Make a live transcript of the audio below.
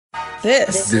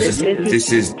This is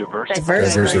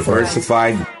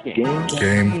Diversified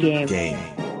Game.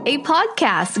 A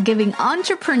podcast giving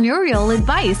entrepreneurial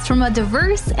advice from a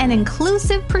diverse and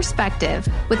inclusive perspective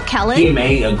with Kellen. He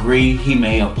may agree, he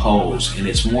may oppose, and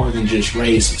it's more than just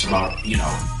race, it's about,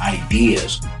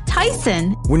 ideas.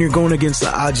 Tyson. When you're going against the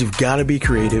odds, you've got to be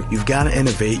creative, you've got to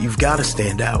innovate, you've got to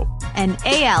stand out. And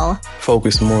AL.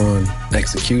 Focus more on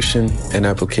execution and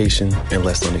application and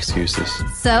less on excuses.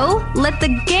 So, let the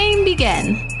game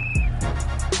begin.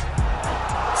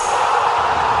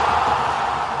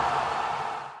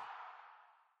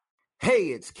 Hey,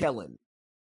 it's Kellen.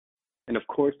 And of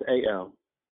course, AL.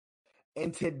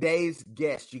 And today's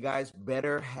guest, you guys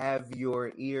better have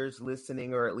your ears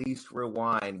listening or at least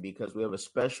rewind because we have a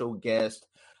special guest.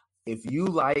 If you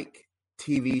like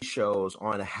TV shows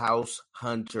on house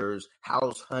hunters,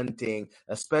 house hunting,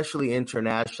 especially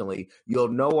internationally, you'll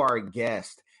know our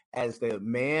guest as the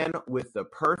man with the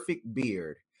perfect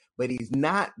beard. But he's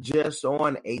not just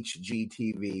on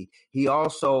HGTV. He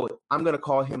also, I'm going to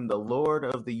call him the Lord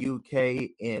of the UK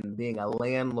in being a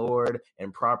landlord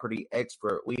and property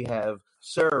expert. We have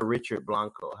Sir Richard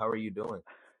Blanco. How are you doing?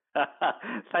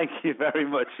 Thank you very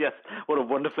much. Yes, what a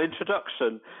wonderful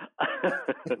introduction.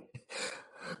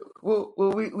 Well,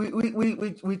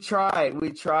 we try,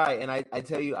 and I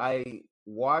tell you, I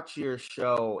watch your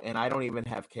show, and I don't even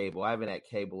have cable. I haven't had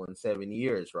cable in 7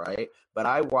 years, right? But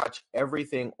I watch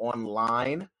everything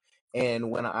online, and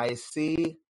when I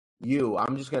see you,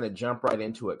 I'm just going to jump right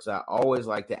into it because I always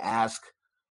like to ask,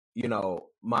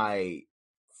 my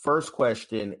first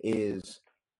question is,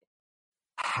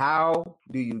 how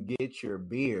do you get your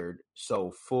beard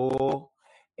so full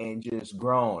and just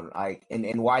grown?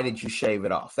 And why did you shave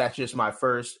it off? That's just my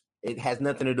first. It has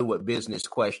nothing to do with business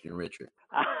question, Richard.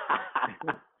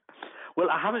 Well,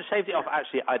 I haven't shaved it off.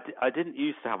 Actually, I didn't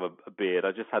used to have a beard.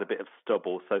 I just had a bit of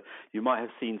stubble. So you might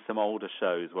have seen some older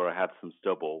shows where I had some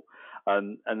stubble.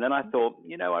 And then I thought,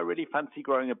 I really fancy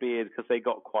growing a beard because they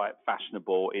got quite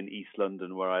fashionable in East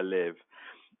London where I live.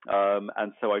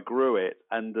 And so I grew it,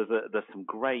 and there's some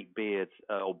great beards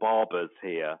or barbers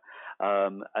here.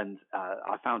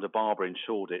 I found a barber in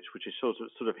Shoreditch, which is sort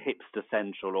of hipster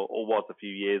central, or was a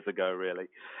few years ago, really,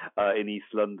 in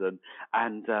East London.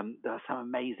 And there are some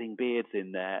amazing beards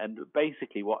in there. And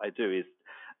basically what I do is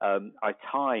I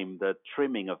time the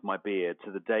trimming of my beard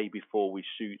to the day before we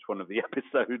shoot one of the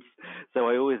episodes. So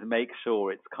I always make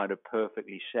sure it's kind of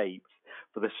perfectly shaped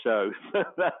for the show.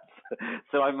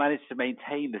 So I managed to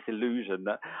maintain this illusion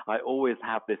that I always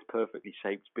have this perfectly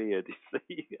shaped beard, you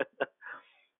see.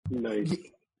 Nice.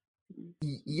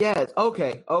 Yes.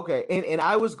 Okay. And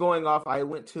I was going off, I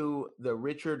went to the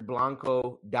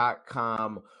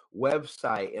richardblanco.com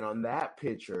website, and on that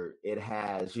picture, it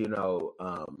has,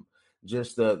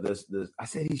 just the I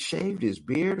said he shaved his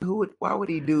beard. Why would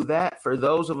he do that? For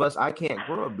those of us, I can't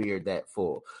grow a beard that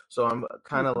full. So I'm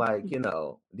kind of like,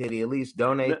 did he at least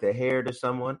donate the hair to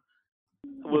someone?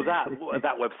 Well, that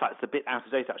website's a bit out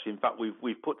of date, actually. In fact,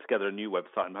 we've put together a new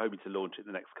website. I'm hoping to launch it in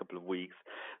the next couple of weeks.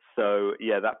 So,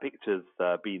 yeah, that picture's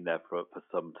been there for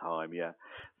some time, yeah.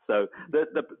 So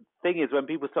the thing is, when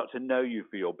people start to know you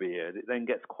for your beard, it then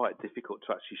gets quite difficult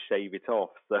to actually shave it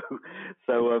off.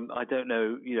 So I don't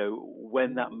know,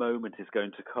 when that moment is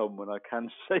going to come when I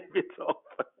can shave it off.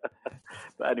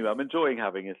 But anyway, I'm enjoying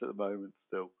having it at the moment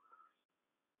still.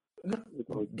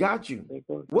 Got you.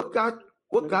 What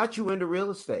got you into real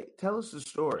estate? Tell us the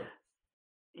story.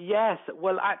 Yes,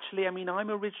 well, actually, I'm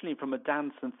originally from a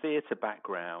dance and theatre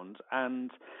background,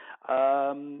 and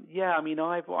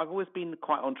I've always been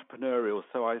quite entrepreneurial.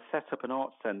 So I set up an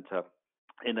art centre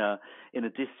in a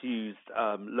disused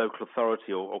local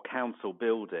authority or council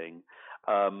building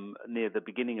near the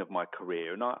beginning of my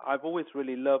career, and I've always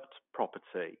really loved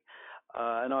property.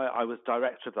 And I was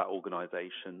director of that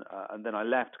organisation, and then I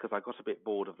left because I got a bit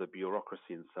bored of the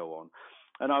bureaucracy and so on.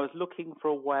 And I was looking for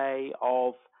a way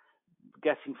of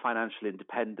getting financial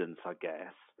independence, I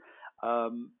guess.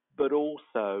 But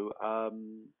also, I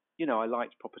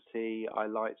liked property. I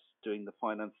liked doing the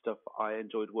finance stuff. I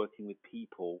enjoyed working with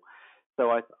people.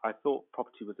 So I thought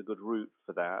property was a good route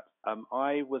for that.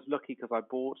 I was lucky because I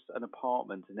bought an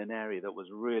apartment in an area that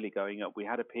was really going up. We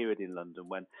had a period in London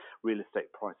when real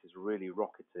estate prices really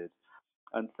rocketed.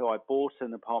 And so I bought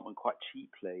an apartment quite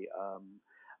cheaply.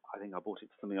 I think I bought it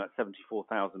for something like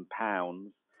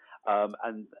 £74,000.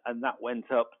 And that went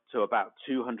up to about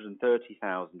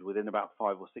 230,000 within about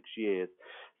 5 or 6 years.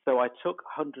 So I took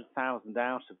 100,000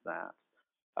 out of that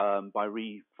by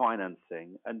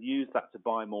refinancing and used that to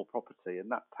buy more property,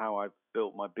 and that's how I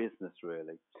built my business,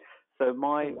 really. So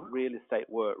my real estate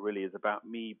work really is about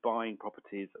me buying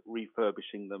properties,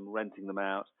 refurbishing them, renting them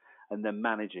out, and then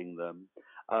managing them.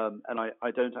 And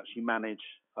I don't actually manage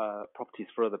properties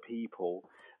for other people,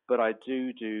 but I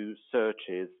do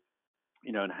searches,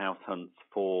 and house hunts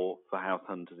for House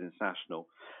Hunters International.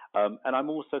 And I'm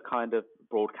also kind of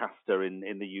broadcaster in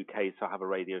the UK, so I have a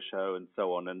radio show and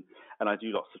so on, and I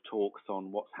do lots of talks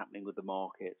on what's happening with the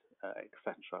market,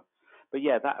 etc. But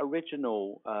yeah, that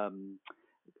original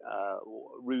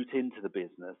route into the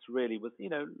business really was,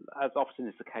 as often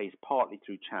is the case, partly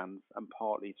through chance and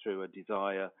partly through a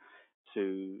desire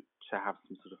to have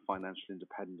some sort of financial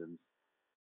independence.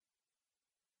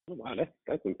 Oh, wow,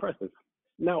 that's impressive.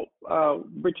 Now,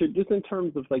 Richard, just in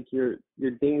terms of like your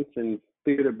dance and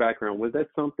theater background, was that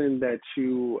something that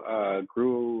you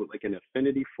grew like an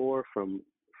affinity for from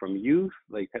youth?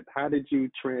 Like, how did you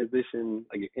transition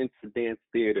into dance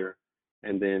theater?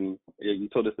 And then you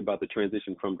told us about the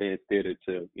transition from dance theater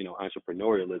to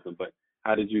entrepreneurialism, but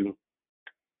how did you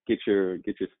get your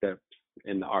steps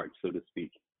in the arts, so to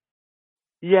speak?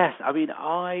 Yes, I mean,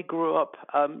 I grew up,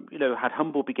 had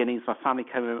humble beginnings. My family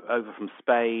came over from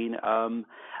Spain,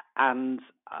 and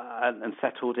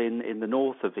settled in the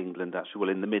north of England, actually, well,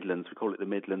 in the Midlands. We call it the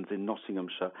Midlands, in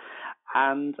Nottinghamshire.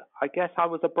 And I guess I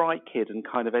was a bright kid, and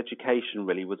kind of education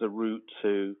really was a route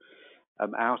to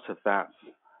out of that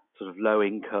sort of low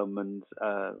income and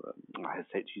I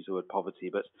hesitate to use the word poverty,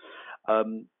 but I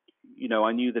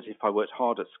knew that if I worked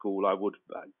hard at school, I would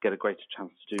get a greater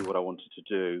chance to do what I wanted to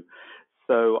do.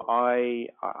 So I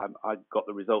got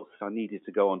the results I needed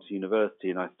to go on to university,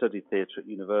 and I studied theatre at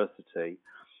university.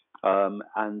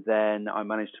 And then I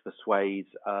managed to persuade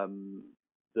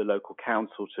the local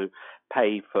council to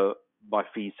pay for my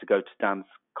fees to go to dance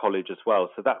college as well.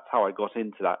 So that's how I got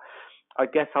into that. I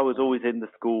guess I was always in the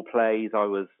school plays. I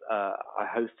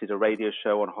hosted a radio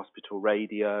show on hospital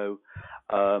radio.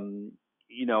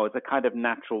 As a kind of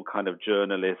natural kind of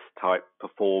journalist type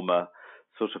performer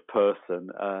sort of person.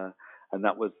 And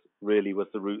that was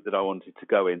the route that I wanted to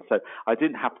go in. So I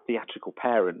didn't have theatrical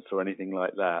parents or anything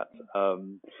like that.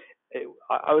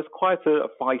 I was quite a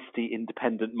feisty,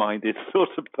 independent-minded sort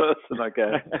of person, I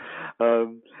guess.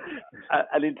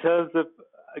 And in terms of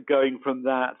going from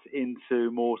that into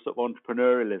more sort of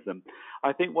entrepreneurialism,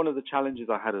 I think one of the challenges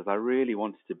I had is I really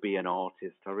wanted to be an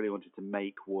artist. I really wanted to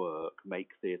make work, make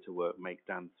theatre work, make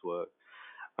dance work.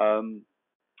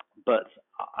 But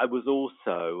I was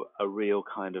also a real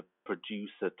kind of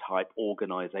producer type,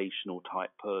 organizational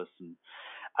type person.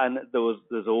 And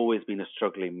there's always been a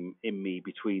struggle in me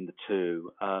between the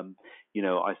two.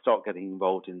 I start getting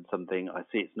involved in something, I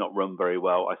see it's not run very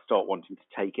well, I start wanting to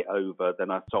take it over, then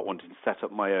I start wanting to set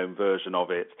up my own version of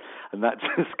it, and that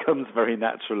just comes very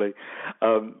naturally.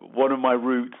 One of my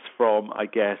routes from, I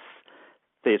guess,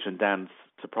 theatre and dance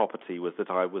to property was that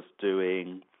I was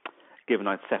given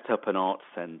I'd set up an arts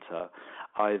centre,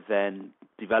 I then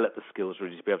developed the skills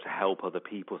really to be able to help other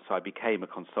people, so I became a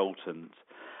consultant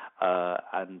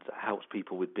and helped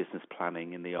people with business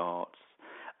planning in the arts.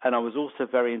 And I was also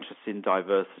very interested in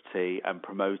diversity and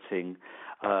promoting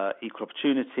equal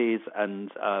opportunities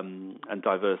and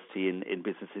diversity in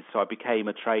businesses. So I became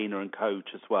a trainer and coach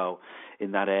as well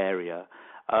in that area.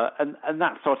 And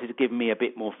that started to give me a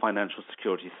bit more financial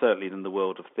security, certainly than the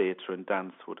world of theatre and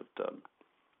dance would have done.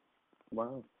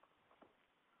 Wow.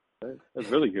 That's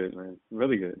really good, man.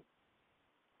 Really good.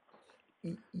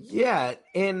 Yeah,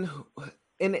 and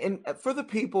for the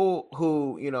people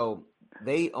who,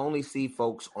 they only see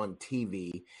folks on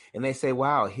TV and they say,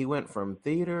 wow, he went from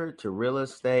theater to real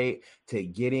estate to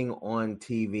getting on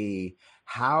TV.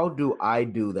 How do I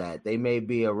do that? They may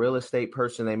be a real estate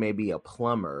person, they may be a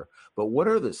plumber, but what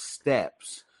are the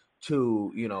steps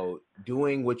to,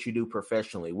 doing what you do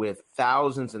professionally with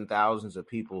thousands and thousands of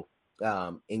people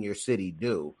in your city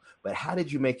do? But how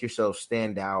did you make yourself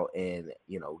stand out and,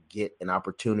 get an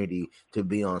opportunity to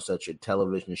be on such a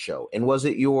television show? And was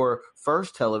it your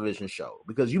first television show?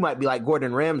 Because you might be like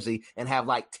Gordon Ramsay and have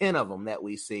like 10 of them that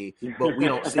we see, but we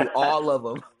don't see all of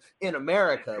them in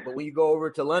America. But when you go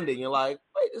over to London, you're like,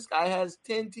 wait, this guy has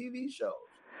 10 TV shows.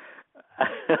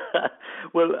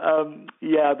 Well,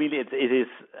 yeah, I mean, it is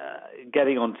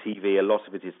getting on TV. A lot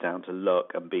of it is down to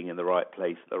luck and being in the right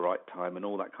place at the right time and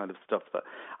all that kind of stuff that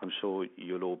I'm sure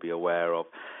you'll all be aware of.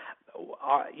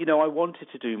 I wanted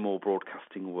to do more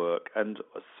broadcasting work, and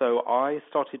so I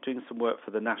started doing some work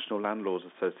for the National Landlords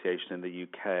Association in the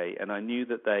UK, and I knew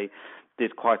that they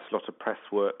did quite a lot of press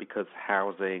work because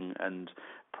housing and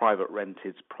private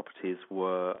rented properties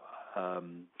were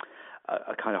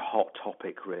a kind of hot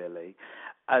topic, really.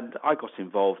 And I got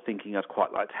involved thinking I'd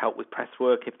quite like to help with press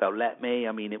work if they'll let me.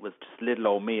 I mean, it was just little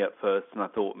old me at first, and I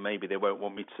thought maybe they won't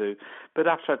want me to. But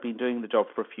after I'd been doing the job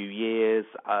for a few years,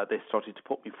 they started to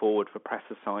put me forward for press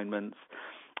assignments.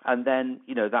 And then,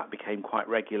 that became quite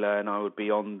regular, and I would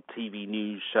be on TV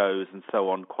news shows and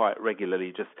so on quite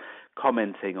regularly, just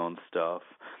commenting on stuff.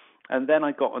 And then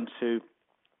I got onto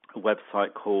a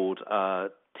website called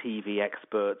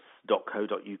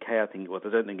tvexperts.co.uk, I think it was. I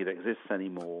don't think it exists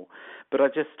anymore. But I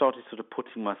just started sort of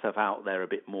putting myself out there a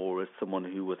bit more as someone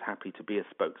who was happy to be a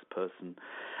spokesperson.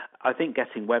 I think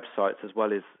getting websites as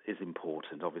well is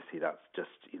important. Obviously, that's just,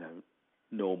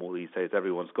 normal these days.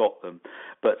 Everyone's got them.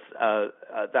 But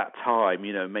at that time,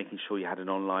 making sure you had an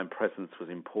online presence was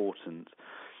important.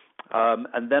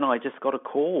 And then I just got a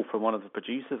call from one of the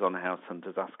producers on House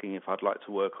Hunters asking if I'd like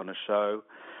to work on a show.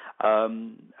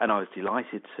 And I was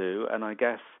delighted to. And I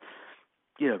guess,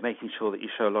 making sure that you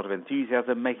show a lot of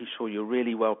enthusiasm, making sure you're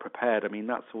really well prepared. I mean,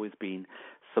 that's always been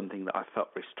something that I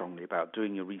felt very strongly about,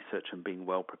 doing your research and being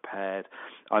well prepared.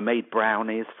 I made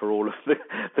brownies for all of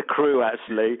the crew,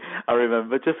 actually, I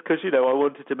remember, just because, I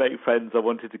wanted to make friends, I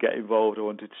wanted to get involved, I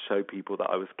wanted to show people that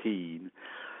I was keen.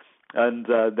 And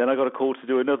then I got a call to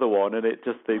do another one, and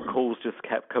the calls just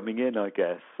kept coming in, I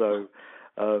guess. So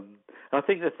I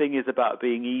think the thing is about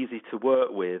being easy to work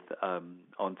with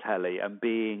on telly and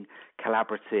being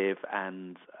collaborative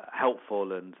and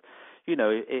helpful. And,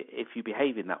 if you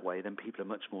behave in that way, then people are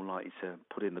much more likely to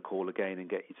put in the call again and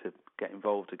get you to get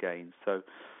involved again. So,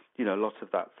 lots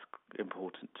of that's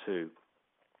important too.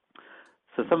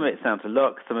 So some of it's down to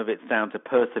luck, some of it's down to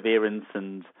perseverance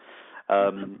and,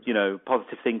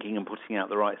 positive thinking and putting out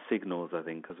the right signals, I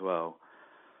think, as well.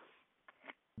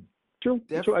 True.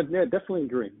 Yeah, definitely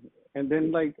agree. And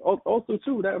then, also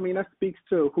too, that speaks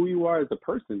to who you are as a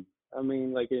person. I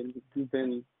mean, you've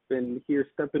been here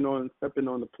stepping on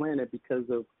the planet because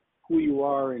of who you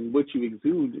are and what you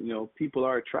exude. People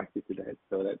are attracted to that.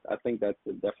 So I think that's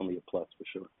definitely a plus for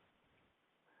sure.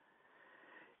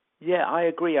 Yeah, I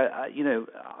agree.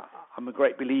 I'm a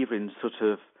great believer in sort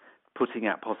of putting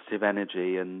out positive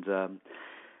energy, and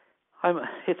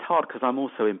it's hard because I'm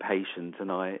also impatient,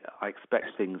 and I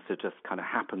expect things to just kind of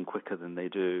happen quicker than they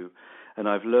do. And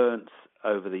I've learnt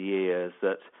over the years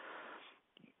that,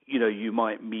 you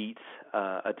might meet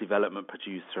a development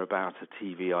producer about a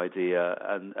TV idea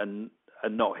and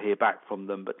not hear back from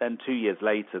them, but then 2 years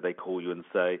later they call you and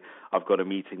say, I've got a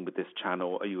meeting with this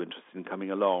channel, are you interested in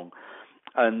coming along?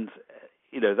 And,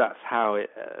 that's how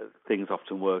things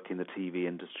often work in the TV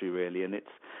industry, really. And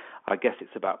I guess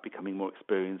it's about becoming more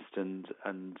experienced and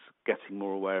getting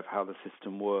more aware of how the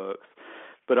system works.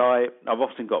 But I've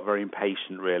often got very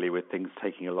impatient, really, with things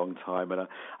taking a long time. And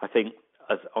I think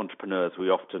as entrepreneurs, we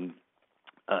often,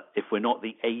 if we're not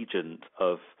the agent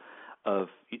of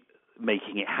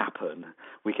making it happen,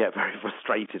 we get very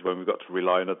frustrated when we've got to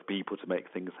rely on other people to make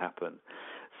things happen.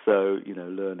 So,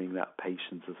 learning that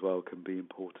patience as well can be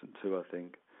important too, I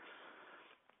think.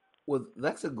 Well,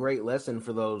 that's a great lesson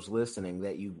for those listening,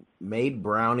 that you made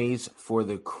brownies for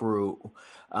the crew,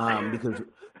 because,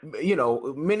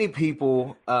 many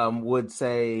people would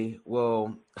say,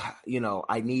 well,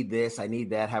 I need this, I need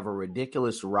that, have a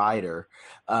ridiculous rider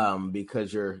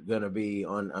because you're going to be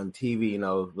on TV,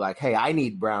 like, hey, I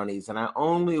need brownies and I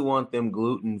only want them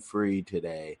gluten-free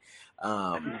today.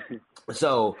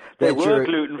 So they were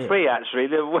gluten-free, actually.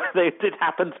 They did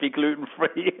happen to be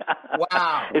gluten-free.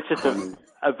 Wow. It's just a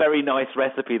very nice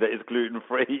recipe that is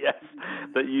gluten-free, yes,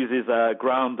 that uses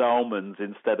ground almonds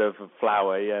instead of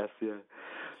flour, yes, yeah.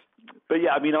 But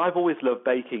yeah, I've always loved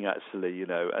baking, actually,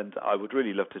 and I would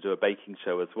really love to do a baking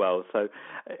show as well. So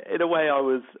in a way I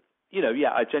was,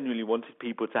 I genuinely wanted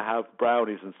people to have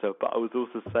brownies and stuff, but I was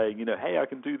also saying, hey, I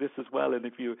can do this as well, and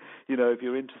if you're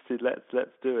interested, let's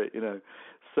do it,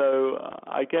 So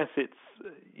I guess it's,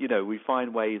 we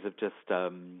find ways of just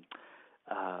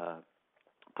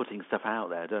putting stuff out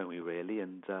there, don't we, really?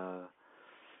 And,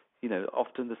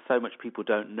 often there's so much people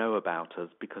don't know about us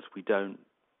because we don't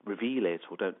reveal it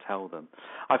or don't tell them.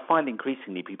 I find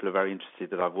increasingly people are very interested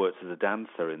that I've worked as a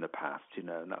dancer in the past, and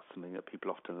that's something that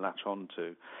people often latch on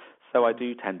to. So I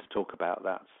do tend to talk about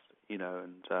that,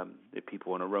 and if people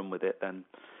want to run with it, then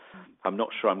I'm not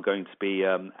sure I'm going to be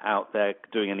out there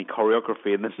doing any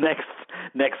choreography in the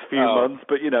next few months,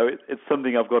 but it's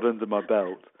something I've got under my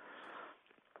belt.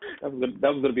 That was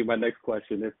going to be my next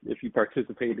question. If you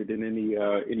participated in any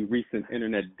recent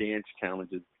internet dance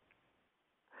challenges.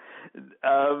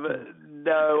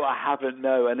 No, I haven't.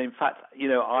 No, and in fact,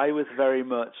 I was very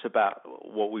much about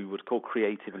what we would call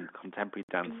creative and contemporary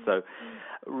dance. So,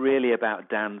 really about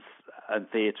dance and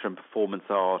theatre and performance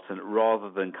art, and rather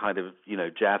than kind of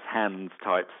jazz hands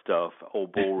type stuff or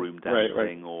ballroom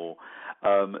dancing, or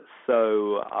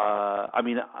I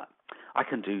mean, I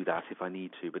can do that if I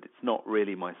need to, but it's not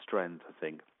really my strength, I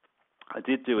think. I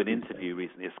did do an interview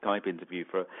recently, a Skype interview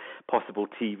for a possible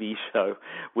TV show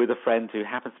with a friend who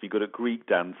happens to be good at Greek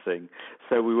dancing.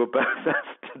 So we were both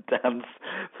asked to dance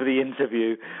for the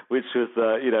interview, which was,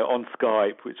 on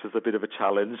Skype, which was a bit of a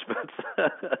challenge,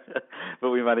 but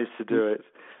we managed to do it.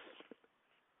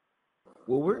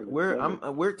 Well,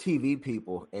 we're TV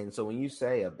people, and so when you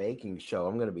say a baking show,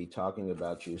 I'm going to be talking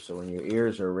about you. So when your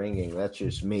ears are ringing, that's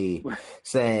just me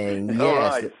saying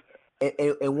yes. Right.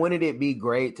 And wouldn't it be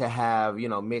great to have,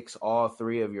 mix all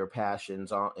three of your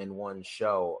passions in one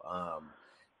show,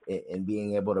 and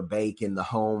being able to bake in the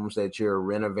homes that you're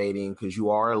renovating, because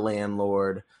you are a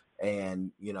landlord,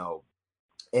 and,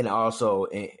 and also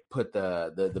put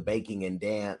the baking and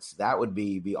dance. That would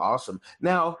be awesome.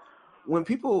 Now, when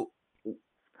people,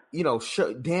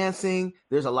 dancing,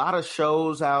 there's a lot of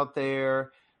shows out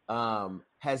there.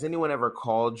 Has anyone ever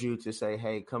called you to say,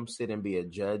 hey, come sit and be a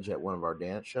judge at one of our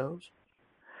dance shows?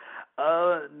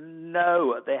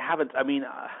 No, they haven't. I mean,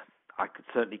 I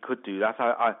certainly could do that.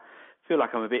 I feel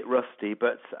like I'm a bit rusty,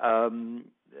 but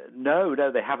no,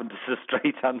 they haven't. Is a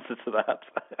straight answer to that.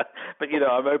 But,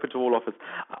 I'm open to all offers.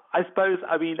 I suppose,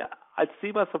 I'd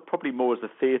see myself probably more as a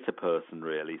theatre person,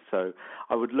 really. So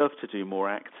I would love to do more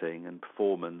acting and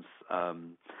performance,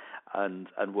 and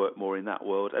work more in that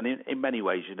world. And in many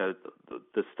ways,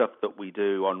 the stuff that we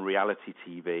do on reality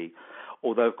TV,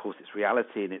 although of course it's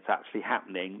reality and it's actually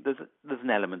happening, there's an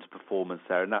element of performance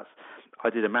there. And I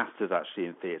did a master's actually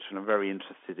in theatre, and I'm very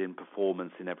interested in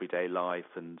performance in everyday life.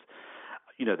 And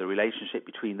the relationship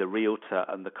between the realtor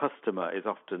and the customer is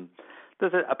often,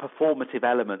 there's a performative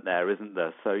element there, isn't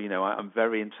there? So I'm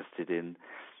very interested in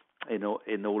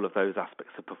all of those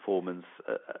aspects of performance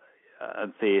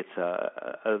and theatre.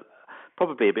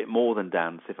 Probably a bit more than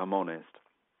dance, if I'm honest.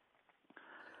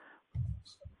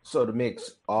 So to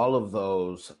mix all of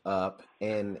those up,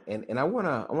 and I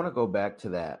wanna go back to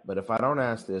that. But if I don't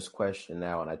ask this question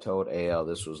now, and I told AL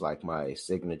this was like my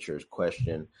signature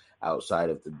question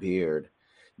outside of the beard,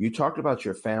 you talked about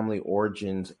your family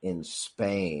origins in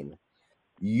Spain.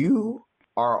 You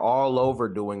are all over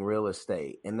doing real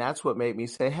estate, and that's what made me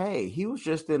say, hey, he was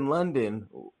just in London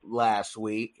last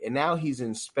week, and now he's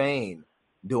in Spain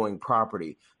doing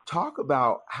property. Talk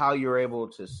about how you're able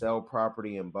to sell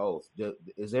property in both.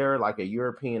 Is there like a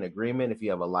European agreement? If you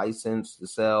have a license to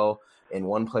sell in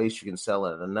one place, you can sell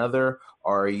in another,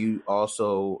 or you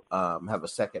also have a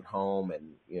second home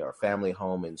and a family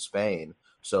home in Spain,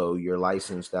 so you're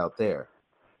licensed out there?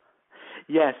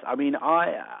 Yes,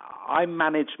 I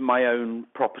manage my own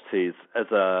properties as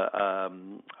a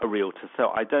realtor, so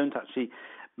I don't actually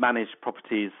manage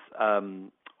properties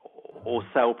or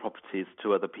sell properties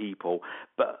to other people,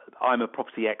 but I'm a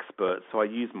property expert, so I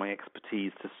use my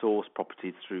expertise to source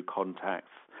properties through contacts,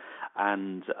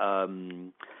 and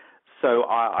so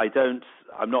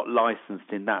I'm not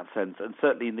licensed in that sense, and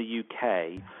certainly in the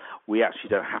UK, we actually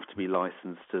don't have to be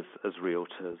licensed as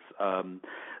realtors.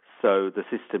 So the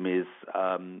system is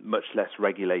much less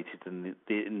regulated than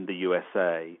in the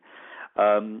USA.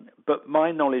 But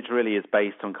my knowledge really is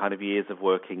based on kind of years of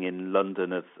working in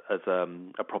London as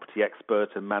a property expert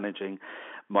and managing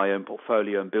my own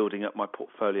portfolio and building up my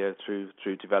portfolio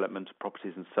through development of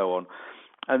properties and so on.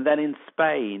 And then in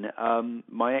Spain,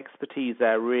 my expertise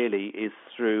there really is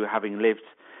through having lived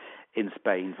in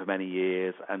Spain for many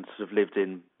years and sort of lived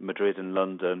in Madrid and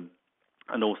London.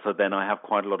 And also then I have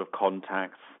quite a lot of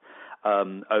contacts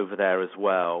over there as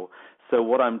well. So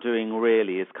what I'm doing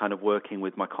really is kind of working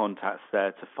with my contacts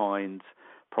there to find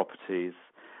properties.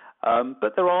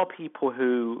 But there are people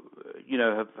who,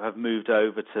 have moved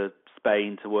over to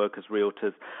Spain to work as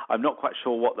realtors. I'm not quite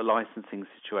sure what the licensing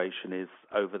situation is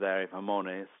over there, if I'm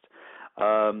honest.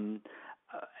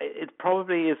 It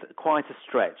probably is quite a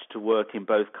stretch to work in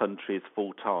both countries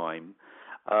full time.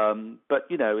 But,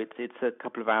 it's a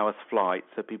couple of hours flight,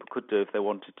 so people could do if they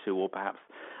wanted to, or perhaps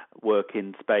work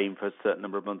in Spain for a certain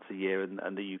number of months a year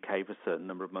and the UK for a certain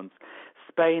number of months.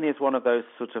 Spain is one of those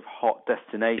sort of hot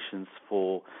destinations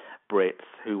for Brits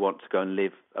who want to go and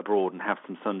live abroad and have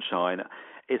some sunshine.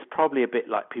 It's probably a bit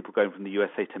like people going from the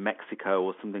USA to Mexico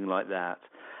or something like that.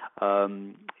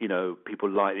 People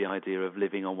like the idea of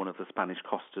living on one of the Spanish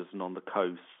costas and on the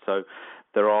coast. So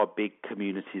there are big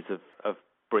communities of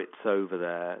Brits over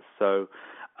there. So,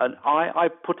 and I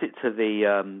put it to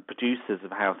the producers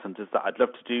of House Hunters that I'd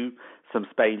love to do some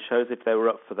Spain shows if they were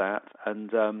up for that.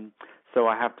 And so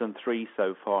I have done 3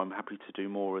 so far. I'm happy to do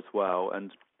more as well.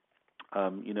 And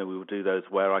We will do those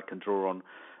where I can draw on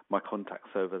my contacts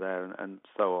over there and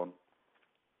so on.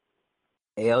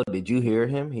 Ale, did you hear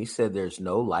him? He said there's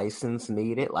no license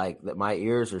needed. Like that, my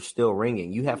ears are still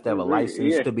ringing. You have to have a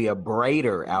license to be a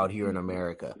braider out here in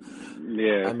America.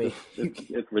 Yeah, I mean,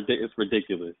 it's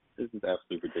ridiculous. This is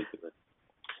absolutely ridiculous.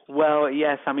 Well,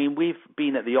 yes. I mean, we've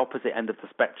been at the opposite end of the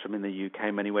spectrum in the UK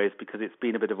in many ways because it's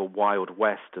been a bit of a wild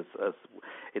west, as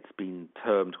it's been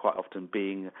termed quite often,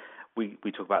 being. We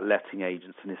talk about letting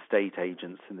agents and estate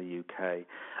agents in the UK.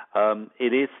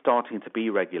 It is starting to be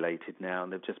regulated now,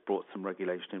 and they've just brought some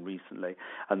regulation in recently.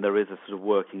 And there is a sort of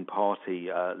working party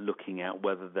looking at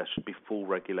whether there should be full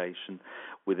regulation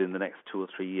within the next 2 or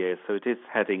 3 years. So it is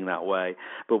heading that way.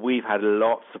 But we've had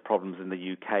lots of problems in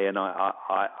the UK, and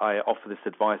I offer this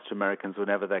advice to Americans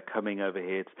whenever they're coming over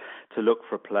here to look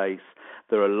for a place.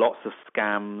 There are lots of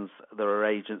scams. There are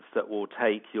agents that will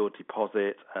take your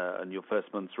deposit and your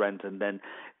first month's rent and then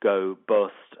go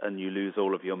bust and you lose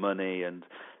all of your money. And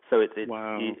so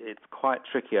it's quite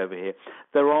tricky over here.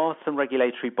 There are some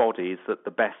regulatory bodies that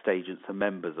the best agents are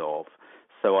members of.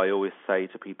 So I always say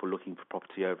to people looking for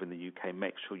property over in the UK,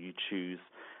 make sure you choose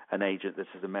an agent that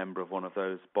is a member of one of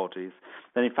those bodies.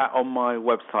 And in fact, on my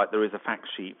website, there is a fact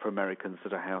sheet for Americans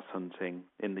that are house hunting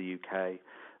in the UK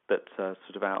that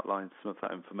sort of outlines some of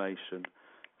that information.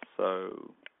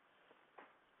 So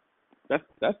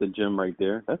that's a gem right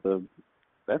there. That's a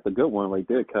good one right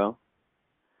there, Cal.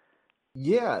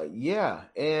 Yeah,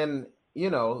 and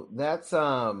that's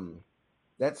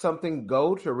something.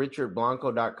 Go to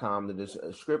richardblanco.com. The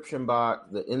description box,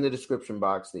 in the description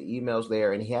box, the email's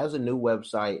there, and he has a new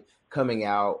website coming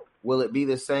out. Will it be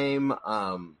the same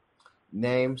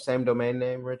same domain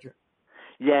name, Richard?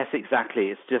 Yes, exactly.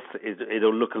 It's just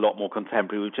it'll look a lot more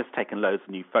contemporary. We've just taken loads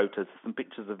of new photos, some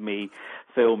pictures of me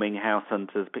filming house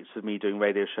hunters, pictures of me doing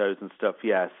radio shows and stuff.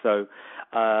 Yeah. So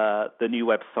the new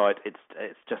website, it's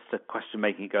just a question of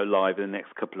making it go live in the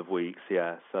next couple of weeks.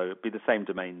 Yeah. So it'll be the same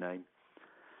domain name.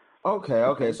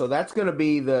 Okay. So that's going to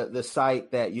be the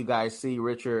site that you guys see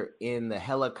Richard in the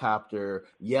helicopter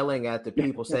yelling at the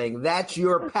people saying, "That's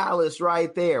your palace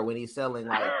right there," when he's selling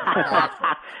like.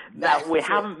 Now, we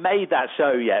haven't made that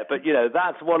show yet, but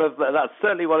that's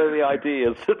certainly one of the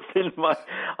ideas that's in my.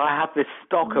 I have this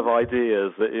stock of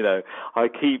ideas that I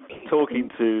keep talking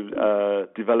to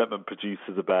development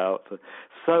producers about.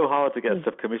 So hard to get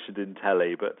stuff commissioned in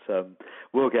telly, but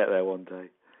we'll get there one day.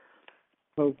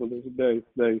 Hopefully, nice.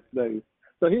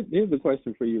 So here's a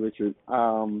question for you, Richard.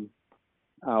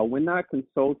 When not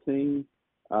consulting,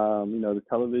 the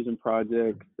television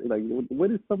projects, like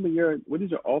what is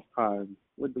your off time?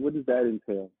 What does that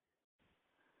entail?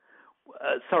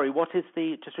 Sorry,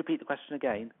 just repeat the question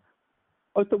again.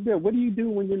 Oh, so yeah, what do you do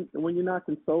when you're not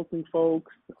consulting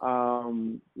folks?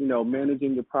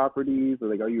 Managing your properties, or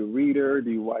like, are you a reader? Do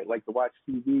you like to watch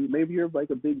TV? Maybe you're like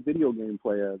a big video game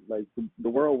player. Like the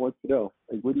world wants to know.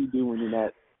 Like, what do you do when you're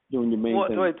not doing your main thing?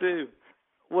 What do I do?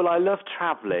 Well, I love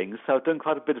traveling, so I've done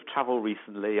quite a bit of travel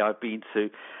recently. I've been to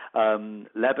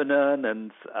Lebanon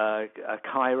and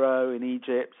Cairo in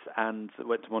Egypt, and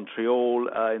went to Montreal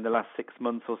in the last 6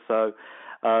 months or so.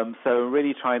 So I'm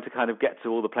really trying to kind of get to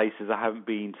all the places I haven't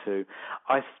been to.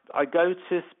 I go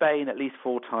to Spain at least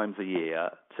 4 times a year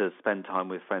to spend time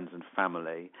with friends and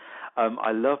family.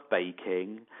 I love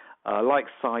baking. I like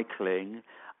cycling.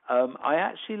 I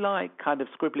actually like kind of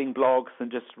scribbling blogs and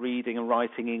just reading and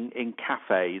writing in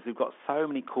cafes. We've got so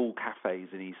many cool cafes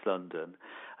in East London,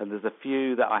 and there's a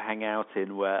few that I hang out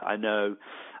in where I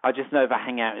just know if I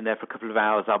hang out in there for a couple of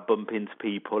hours, I'll bump into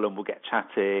people and we'll get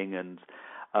chatting, and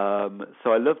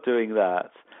so I love doing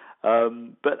that.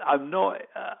 But I'm not.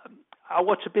 I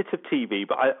watch a bit of TV,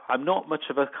 but I'm not much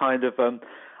of a kind of.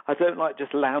 I don't like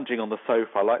just lounging on the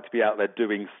sofa. I like to be out there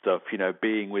doing stuff.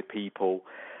 Being with people.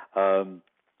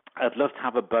 I'd love to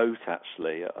have a boat,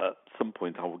 actually. At some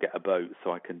point I will get a boat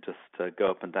so I can just go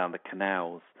up and down the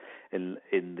canals in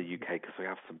the UK, because we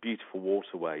have some beautiful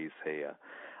waterways here.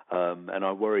 And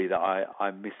I worry that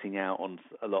I'm missing out on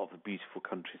a lot of the beautiful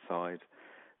countryside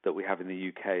that we have in the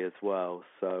UK as well.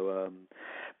 So,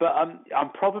 but I'm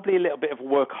probably a little bit of a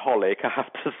workaholic, I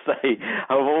have to say.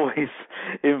 I'm always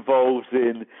involved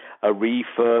in a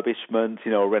refurbishment,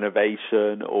 a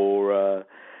renovation, or...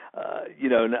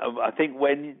 I think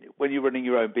when you're running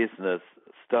your own business,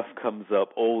 stuff comes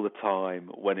up all the time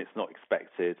when it's not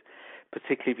expected,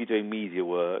 particularly if you're doing media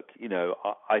work.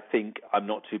 I think I'm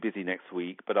not too busy next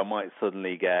week, but I might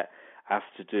suddenly get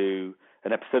asked to do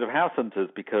an episode of House Hunters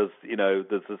because,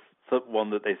 there's one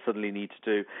that they suddenly need to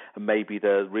do, and maybe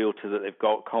the realtor that they've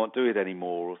got can't do it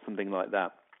anymore or something like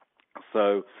that.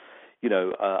 So,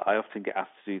 I often get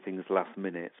asked to do things last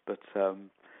minute, but...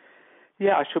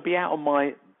 Yeah, I shall be out on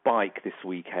my bike this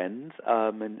weekend,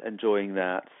 and enjoying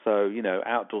that. So,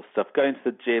 outdoor stuff. Going to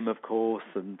the gym, of course,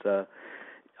 and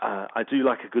I do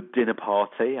like a good dinner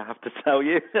party, I have to tell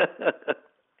you.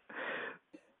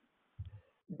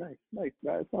 Nice.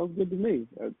 That sounds good to me.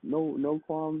 No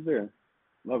qualms there.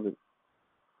 Love it.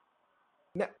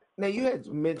 Now you had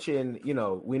mentioned,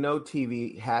 we know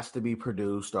TV has to be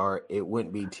produced or it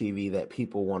wouldn't be TV that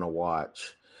people want to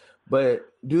watch. But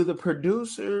do the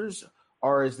producers,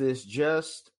 or is this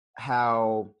just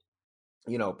how,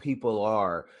 people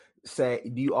are, do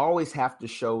you always have to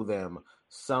show them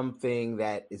something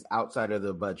that is outside of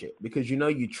the budget? Because,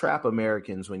 you trap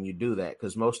Americans when you do that,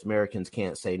 because most Americans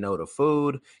can't say no to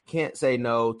food, can't say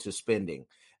no to spending.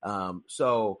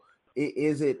 So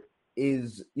is it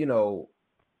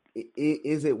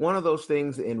one of those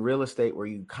things in real estate where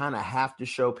you kind of have to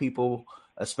show people,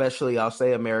 especially I'll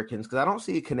say Americans, because I don't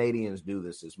see Canadians do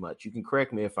this as much. You can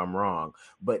correct me if I'm wrong,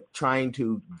 but trying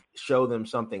to show them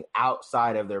something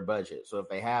outside of their budget. So if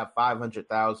they have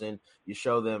 500,000, you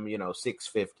show them,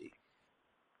 650.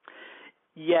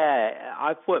 Yeah,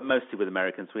 I've worked mostly with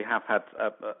Americans. We have had,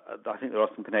 I think there are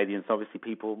some Canadians. Obviously,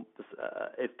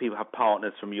 if people have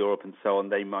partners from Europe and so on,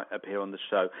 they might appear on the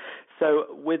show. So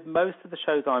with most of the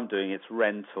shows I'm doing, it's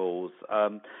rentals.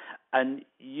 And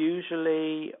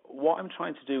usually what I'm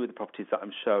trying to do with the properties that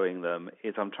I'm showing them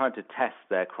is I'm trying to test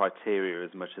their criteria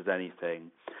as much as anything.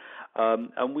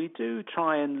 And we do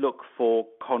try and look for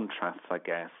contrasts, I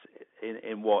guess,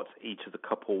 in what each of the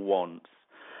couple wants.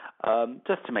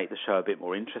 Just to make the show a bit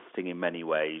more interesting in many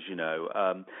ways,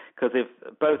 because if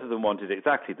both of them wanted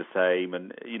exactly the same,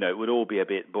 and it would all be a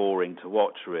bit boring to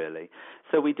watch, really.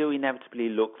 So we do inevitably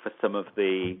look for some of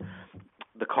the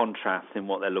contrasts in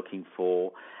what they're looking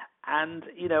for, and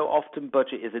often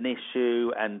budget is an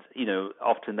issue, and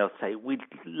often they'll say we'd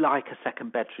like a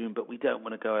second bedroom, but we don't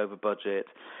want to go over budget.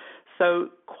 So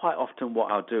quite often,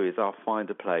 what I'll do is I'll find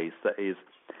a place that is,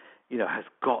 has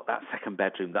got that second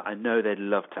bedroom that I know they'd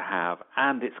love to have,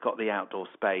 and it's got the outdoor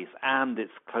space, and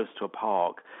it's close to a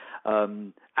park.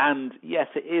 And yes,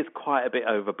 it is quite a bit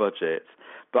over budget,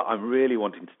 but I'm really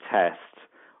wanting to test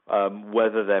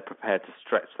whether they're prepared to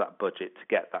stretch that budget to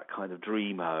get that kind of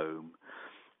dream home.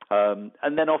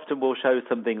 And then often we'll show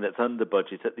something that's under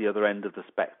budget at the other end of the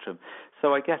spectrum.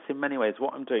 So I guess in many ways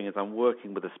what I'm doing is I'm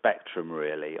working with a spectrum,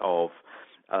 really, of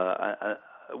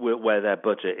where their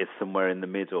budget is somewhere in the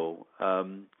middle.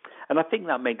 And I think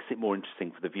that makes it more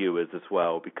interesting for the viewers as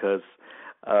well, because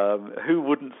who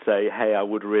wouldn't say, hey, I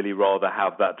would really rather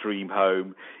have that dream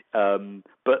home,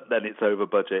 but then it's over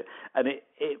budget. And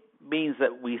it means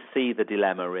that we see the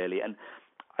dilemma, really. And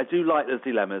I do like those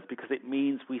dilemmas because it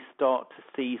means we start to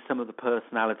see some of the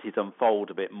personalities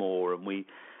unfold a bit more, and we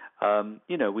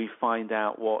find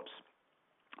out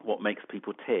what makes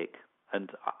people tick.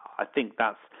 And I think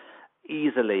that's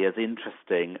easily as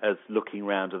interesting as looking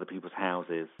around other people's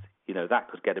houses.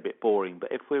 That could get a bit boring,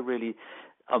 but if we're really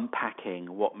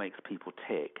unpacking what makes people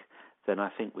tick, then I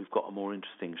think we've got a more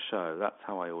interesting show. That's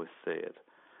how I always see it.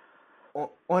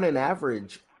 On an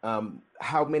average,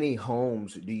 how many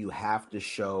homes do you have to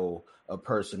show a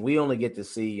person? We only get to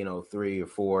see, 3 or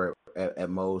 4 at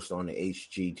most on the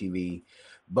HGTV.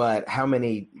 But how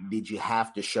many did you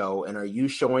have to show? And are you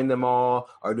showing them all,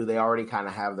 or do they already kind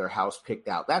of have their house picked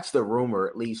out? That's the rumor,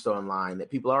 at least online, that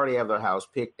people already have their house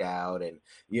picked out, and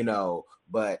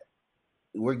but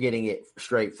we're getting it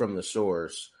straight from the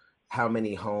source. How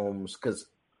many homes? Because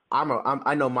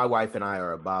I know my wife and I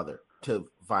are a bother to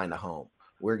find a home.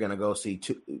 We're gonna go see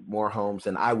 2 more homes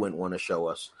than I wouldn't want to show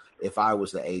us if I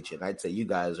was the agent. I'd say, you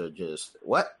guys are just,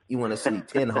 what? You want to see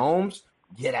 10 homes?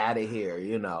 Get out of here,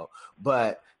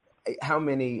 But how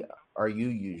many are you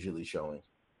usually showing?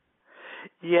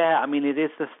 Yeah, I mean, it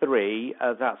is the 3.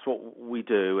 That's what we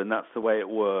do, and that's the way it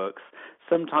works.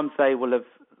 Sometimes they will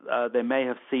have, they may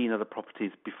have seen other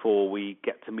properties before we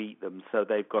get to meet them, so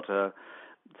they've got a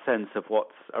sense of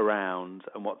what's around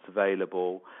and what's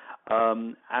available.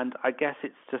 And I guess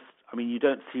it's just, you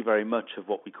don't see very much of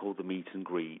what we call the meet and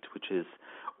greet, which is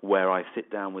where I sit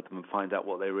down with them and find out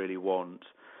what they really want.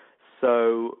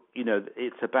 So,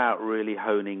 it's about really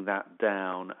honing that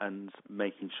down and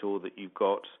making sure that you've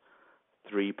got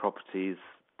 3 properties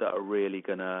that are really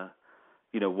going to,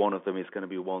 one of them is going to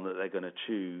be one that they're going to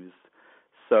choose.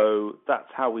 So that's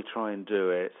how we try and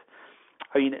do it.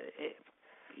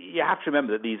 You have to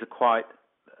remember that these are quite,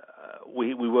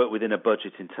 we work within a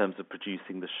budget in terms of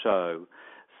producing the show.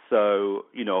 So,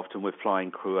 often we're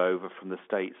flying crew over from the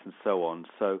States and so on.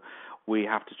 So we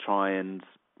have to try and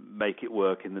make it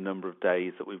work in the number of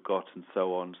days that we've got and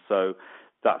so on. So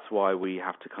that's why we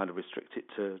have to kind of restrict it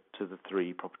to the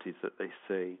 3 properties that they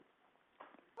see.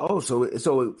 Oh,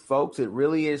 so folks, it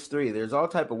really is three. There's all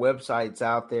type of websites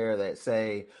out there that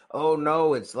say, "Oh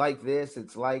no, it's like this,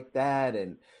 it's like that,"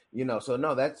 and so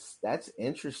no, that's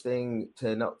interesting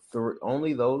to know.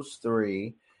 Only those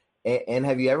three. And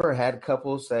have you ever had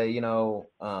couples say,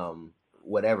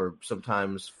 whatever?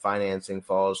 Sometimes financing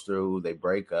falls through, they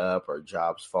break up, or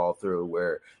jobs fall through,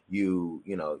 where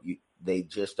they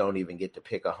just don't even get to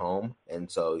pick a home, and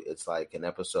so it's like an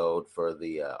episode for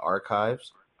the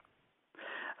archives.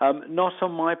 Not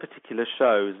on my particular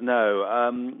shows, no.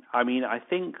 I mean, I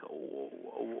think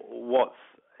what's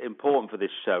important for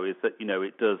this show is that,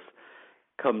 it does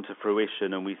come to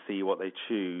fruition and we see what they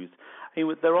choose. I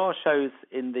mean, there are shows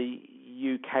in the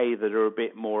UK that are a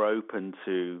bit more open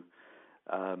to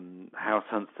house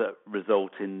hunts that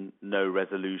result in no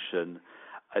resolution.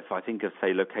 If I think of,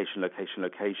 say, location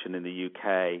in the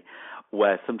UK,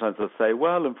 where sometimes they'll say,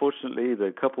 well, unfortunately,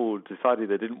 the couple decided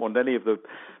they didn't want any of the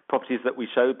properties that we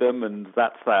showed them, and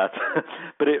that's that.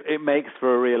 But it makes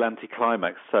for a real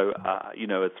anticlimax. So,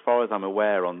 as far as I'm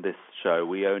aware on this show,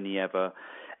 we only ever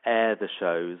air the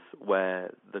shows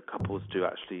where the couples do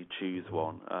actually choose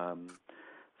one.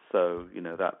 So,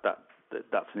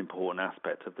 that's an important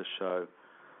aspect of the show.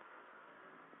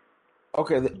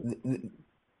 Okay.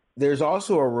 There's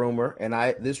also a rumor, and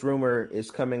this rumor is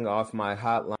coming off my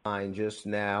hotline just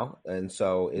now, and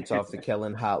so it's off the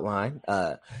Kellen hotline,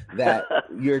 that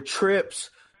your trips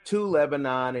to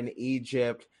Lebanon and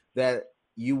Egypt, that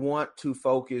you want to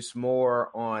focus more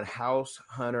on House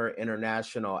Hunter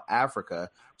International Africa,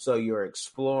 so you're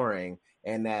exploring,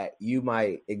 and that you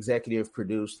might executive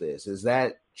produce this. Is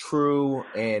that true?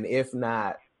 And if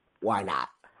not, why not?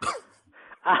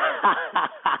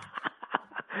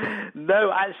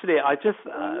 No, actually, I just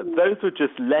those were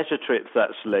just leisure trips,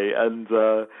 actually, and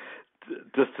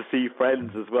just to see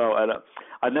friends as well. And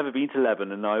I'd never been to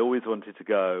Lebanon, and I always wanted to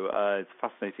go. It's a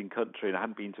fascinating country, and I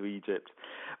hadn't been to Egypt.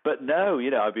 But no,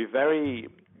 I'd be very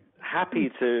happy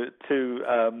to do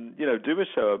a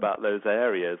show about those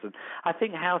areas. And I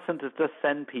think House Hunters does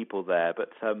send people there,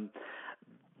 but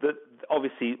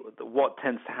obviously what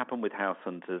tends to happen with House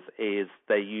Hunters is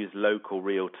they use local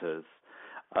realtors.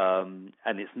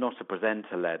 And it's not a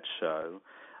presenter-led show.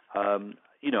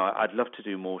 I'd love to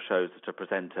do more shows that are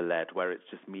presenter-led, where it's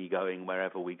just me going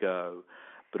wherever we go.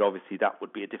 But obviously that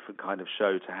would be a different kind of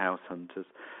show to House Hunters.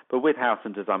 But with House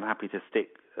Hunters, I'm happy to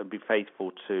stick and be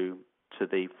faithful to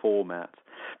the format.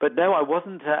 But no, I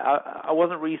wasn't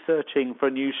researching for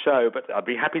a new show, but I'd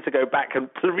be happy to go back and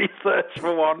to research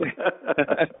for one.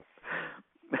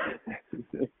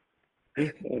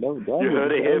 You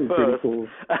heard it here first. Cool.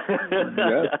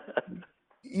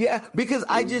 Yeah, because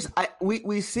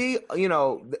we see,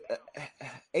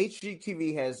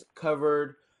 HGTV has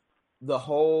covered the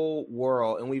whole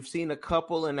world, and we've seen a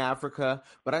couple in Africa,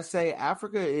 but I say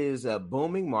Africa is a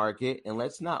booming market, and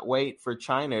let's not wait for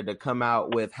China to come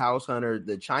out with House Hunter,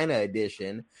 the China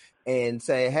edition, and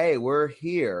say, hey, we're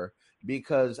here,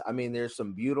 because, there's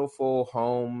some beautiful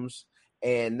homes,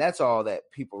 and that's all that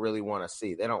people really want to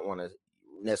see. They don't want to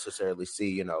necessarily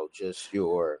see, just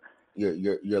your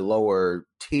lower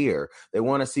tier. They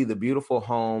want to see the beautiful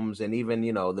homes and even,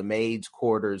 the maids'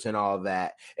 quarters and all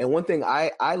that. And one thing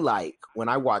I like when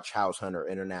I watch House Hunter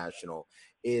International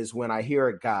is when I hear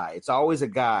a guy, it's always a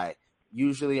guy,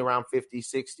 usually around 50,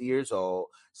 60 years old,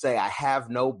 say, I have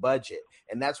no budget.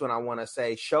 And that's when I want to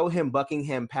say, show him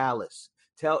Buckingham Palace.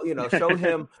 Show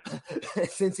him,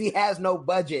 since he has no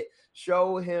budget,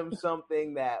 show him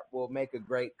something that will make a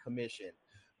great commission.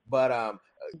 But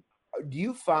do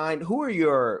you find, who are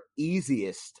your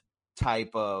easiest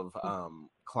type of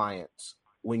clients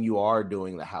when you are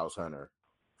doing the House Hunter?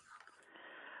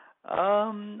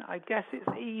 I guess it's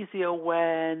easier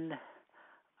when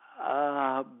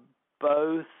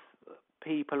both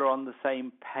people are on the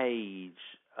same page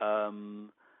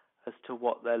as to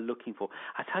what they're looking for.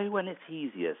 I tell you when it's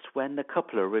easiest, when the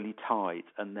couple are really tight,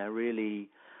 and they're really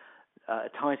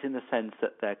tight in the sense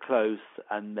that they're close,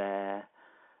 and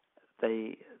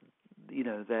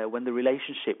when the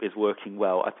relationship is working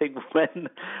well. I think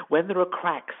when there are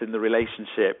cracks in the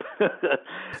relationship,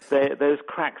 those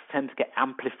cracks tend to get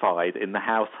amplified in the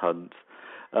house hunt.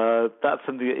 That's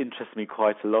something that interests me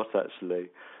quite a lot, actually.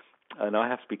 And I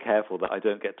have to be careful that I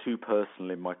don't get too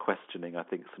personal in my questioning, I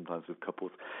think, sometimes with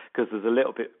couples, because there's a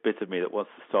little bit of me that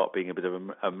wants to start being a bit of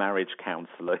a marriage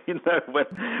counsellor,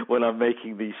 when I'm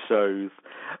making these shows.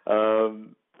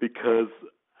 Because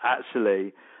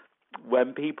actually,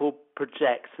 when people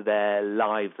project their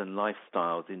lives and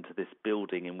lifestyles into this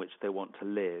building in which they want to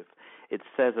live, it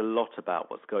says a lot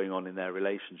about what's going on in their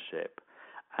relationship.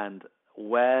 And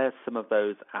where some of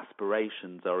those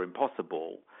aspirations are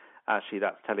impossible, actually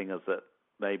that's telling us that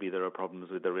maybe there are problems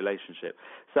with the relationship.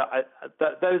 So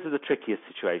those are the trickiest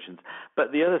situations.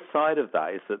 But the other side of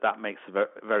that is that makes a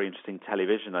very interesting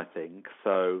television, I think.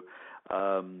 So,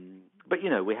 but, you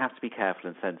know, we have to be careful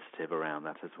and sensitive around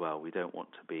that as well. We don't want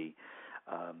to be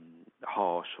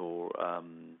harsh or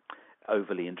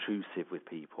overly intrusive with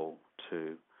people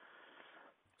too.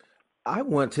 I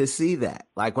want to see that.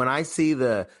 Like when I see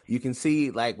you can see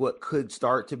like what could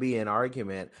start to be an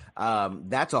argument.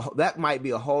 That might be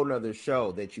a whole nother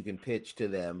show that you can pitch to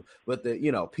them. But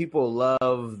people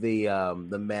love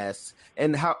the mess,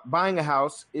 and how buying a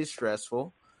house is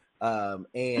stressful.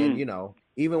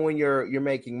 Even when you're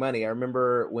making money. I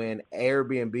remember when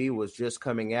Airbnb was just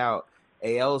coming out.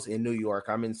 AL's in New York.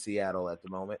 I'm in Seattle at the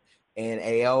moment. And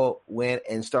AL went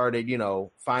and started,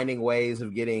 finding ways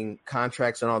of getting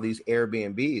contracts on all these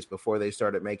Airbnbs before they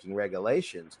started making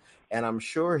regulations. And I'm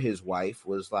sure his wife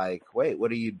was like, wait,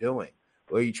 what are you doing?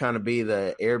 Well, are you trying to be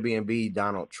the Airbnb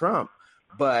Donald Trump?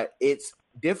 But it's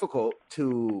difficult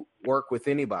to work with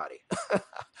anybody,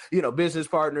 business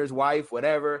partners, wife,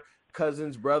 whatever,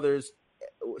 cousins, brothers.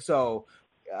 So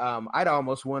I'd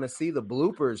almost want to see the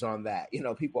bloopers on that,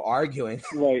 people arguing.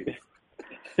 Right.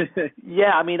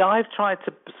 Yeah, I mean, I've tried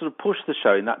to sort of push the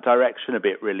show in that direction a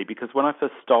bit, really, because when I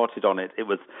first started on it, it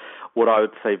was what I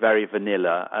would say very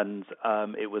vanilla, and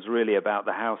it was really about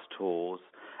the house tours,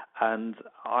 and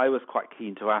I was quite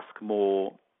keen to ask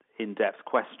more in-depth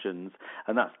questions,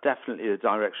 and that's definitely the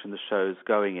direction the show's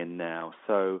going in now.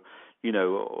 So,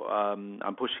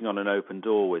 I'm pushing on an open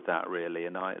door with that, really,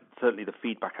 and certainly the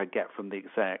feedback I get from the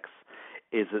execs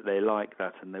is that they like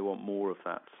that and they want more of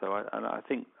that. So I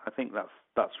think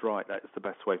that's right. That's the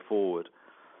best way forward.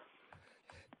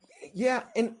 Yeah,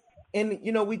 and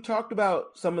we talked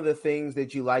about some of the things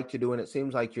that you like to do, and it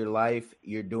seems like your life,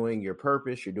 you're doing your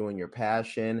purpose, you're doing your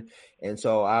passion. And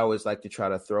so I always like to try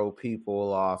to throw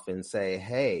people off and say,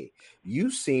 hey,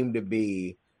 you seem to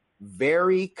be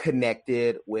very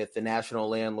connected with the National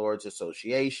Landlords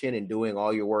Association and doing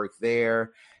all your work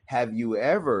there. Have you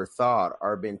ever thought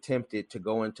or been tempted to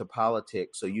go into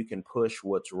politics so you can push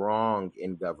what's wrong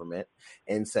in government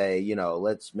and say,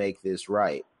 let's make this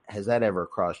right? Has that ever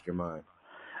crossed your mind?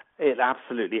 It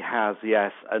absolutely has,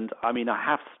 yes. And I mean, I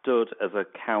have stood as a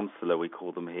councillor, we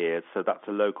call them here. So that's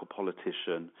a local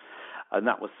politician. And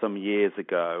that was some years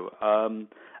ago.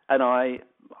 And I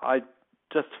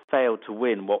just failed to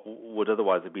win what would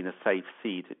otherwise have been a safe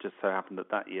seat. It just so happened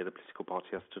that year the political party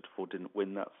I stood for didn't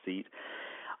win that seat.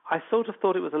 I sort of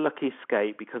thought it was a lucky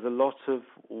escape because a lot of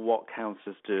what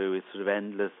councillors do is sort of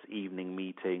endless evening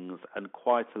meetings and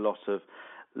quite a lot of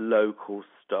local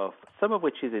stuff, some of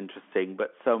which is interesting,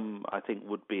 but some I think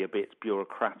would be a bit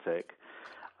bureaucratic.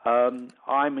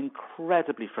 I'm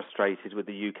incredibly frustrated with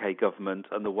the UK government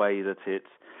and the way that it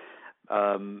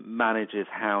manages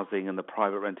housing and the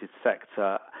private rented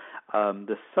sector.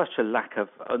 There's such a lack of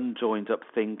unjoined up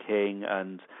thinking,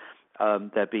 and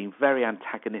they're being very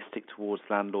antagonistic towards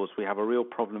landlords. We have a real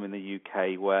problem in the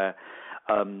UK where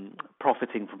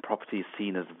profiting from property is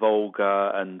seen as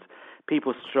vulgar, and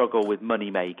people struggle with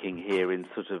money making here in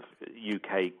sort of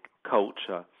UK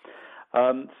culture.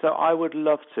 So I would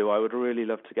really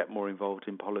love to get more involved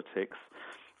in politics.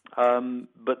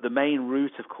 But the main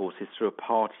route, of course, is through a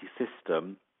party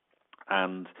system,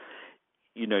 and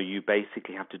you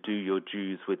basically have to do your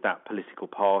dues with that political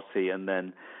party, and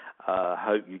then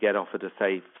hope you get offered a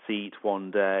safe seat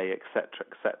one day, etc.,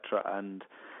 etc. And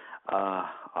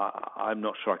I'm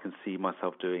not sure I can see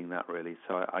myself doing that, really.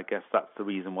 So I guess that's the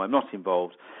reason why I'm not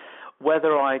involved.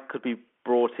 Whether I could be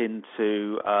brought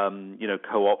into,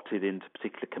 co-opted into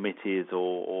particular committees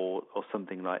or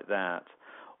something like that,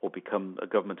 or become a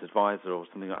government advisor or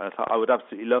something like that, I would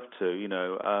absolutely love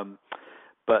to,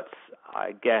 but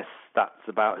I guess that's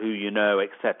about who you know,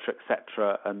 etc.,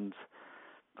 etc., and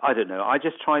I don't know. I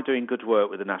just try doing good work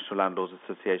with the National Landlords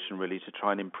Association, really, to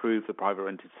try and improve the private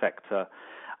rented sector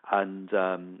and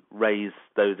raise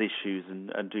those issues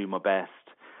and do my best.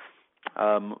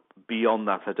 Beyond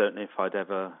that, I don't know if I'd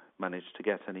ever manage to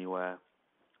get anywhere.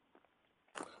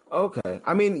 Okay.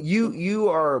 I mean, you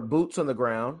are boots on the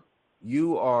ground.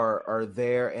 You are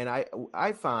there, and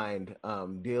I find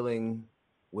dealing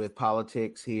with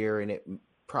politics here, and it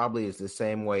probably is the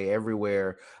same way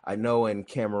everywhere. I know in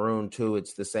Cameroon too,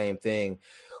 it's the same thing.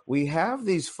 We have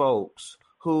these folks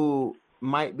who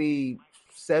might be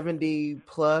 70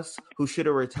 plus who should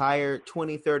have retired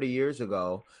 20, 30 years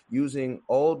ago using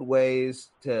old ways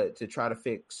to try to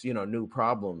fix, new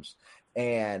problems.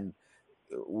 And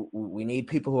we need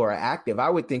people who are active. I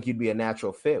would think you'd be a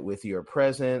natural fit with your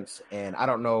presence. And I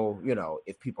don't know,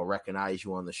 if people recognize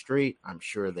you on the street. I'm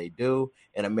sure they do.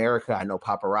 In America, I know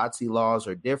paparazzi laws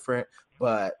are different,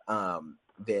 but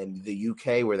than the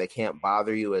UK where they can't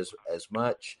bother you as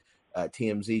much.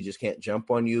 TMZ just can't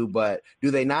jump on you. But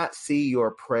do they not see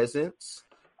your presence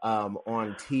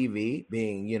on TV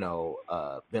being,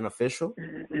 beneficial?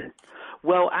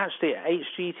 Well, actually,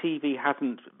 HGTV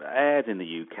hasn't aired in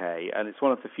the UK, and it's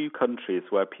one of the few countries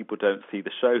where people don't see the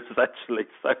shows, actually.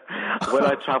 So when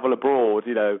I travel abroad,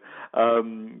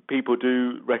 people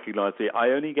do recognise it. I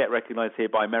only get recognised here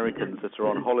by Americans that are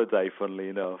on holiday, funnily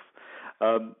enough.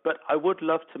 But I would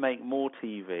love to make more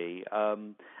TV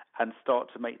and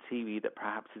start to make TV that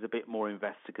perhaps is a bit more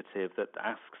investigative, that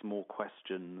asks more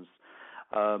questions.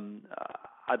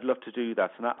 I'd love to do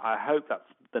that, and I hope that's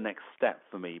the next step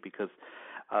for me, because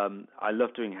I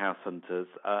love doing House Hunters.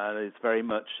 It's very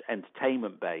much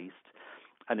entertainment based,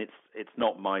 and it's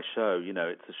not my show.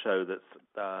 It's a show that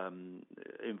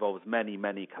involves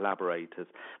many collaborators.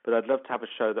 But I'd love to have a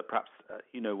show that perhaps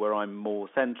where I'm more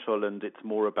central and it's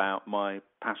more about my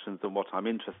passions and what I'm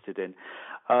interested in.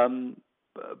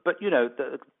 But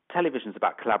the television's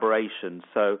about collaboration,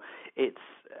 so it's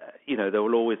there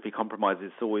will always be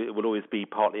compromises. So it will always be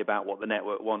partly about what the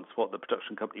network wants, what the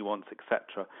production company wants,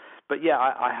 etc. But yeah,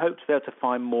 I hope to be able to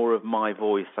find more of my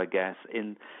voice, I guess,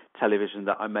 in television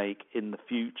that I make in the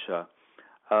future.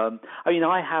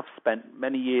 I have spent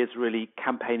many years really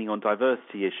campaigning on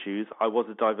diversity issues. I was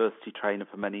a diversity trainer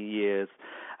for many years,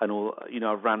 and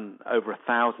I've ran over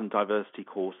 1,000 diversity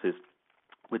courses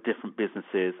with different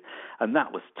businesses, and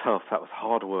that was tough. That was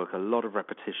hard work, a lot of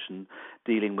repetition,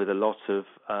 dealing with a lot of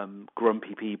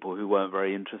grumpy people who weren't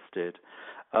very interested.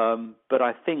 But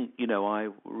I think, I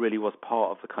really was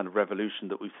part of the kind of revolution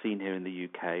that we've seen here in the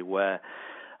UK, where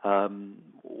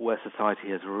society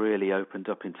has really opened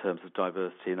up in terms of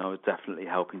diversity, and I was definitely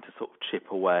helping to sort of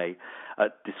chip away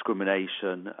at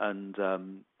discrimination, and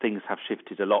things have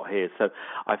shifted a lot here. So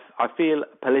I feel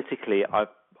politically I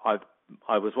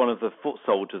was one of the foot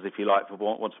soldiers, if you like, for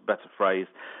want of a better phrase,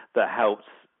 that helped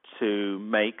to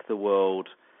make the world,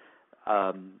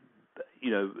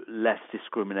 less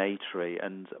discriminatory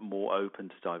and more open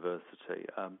to diversity.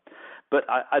 But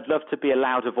I'd love to be a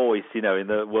louder voice, in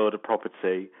the world of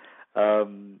property,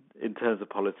 in terms of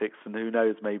politics, and who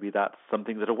knows, maybe that's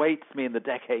something that awaits me in the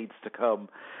decades to come.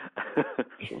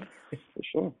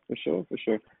 For sure.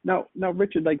 Now,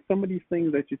 Richard, like some of these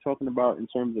things that you're talking about in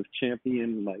terms of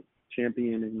championing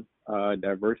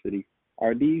diversity,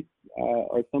 are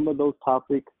some of those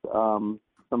topics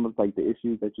some of like the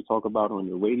issues that you talk about on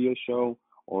your radio show,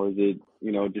 or is it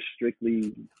just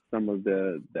strictly some of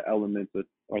the elements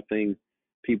or things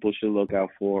people should look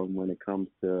out for when it comes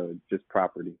to just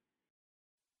property?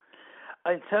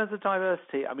 In terms of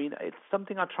diversity, it's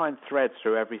something I try and thread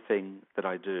through everything that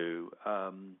I do,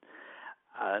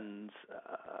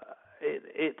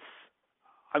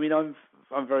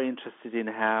 I'm very interested in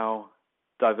how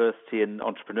diversity and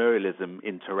entrepreneurialism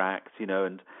interact,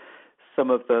 and some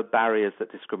of the barriers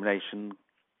that discrimination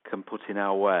can put in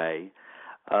our way.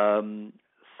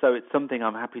 So it's something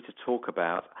I'm happy to talk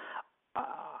about.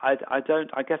 I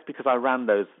guess because I ran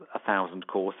those 1,000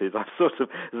 courses, I've there's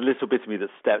a little bit of me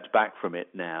that's stepped back from it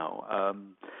now.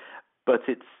 But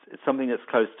it's something that's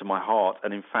close to my heart.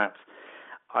 And in fact,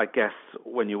 I guess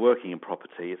when you're working in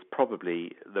property, it's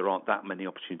probably there aren't that many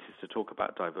opportunities to talk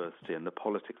about diversity and the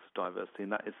politics of diversity,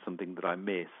 and that is something that I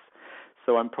miss.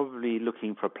 So I'm probably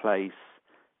looking for a place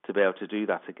to be able to do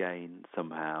that again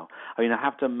somehow. I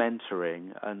have done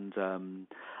mentoring, and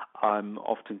I'm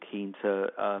often keen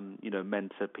to,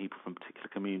 mentor people from particular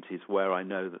communities where I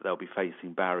know that they'll be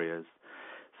facing barriers.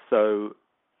 So,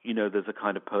 there's a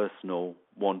kind of personal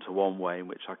one-to-one way in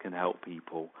which I can help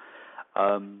people.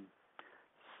 I'd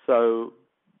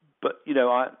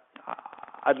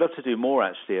love to do more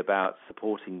actually about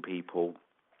supporting people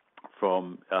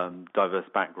from diverse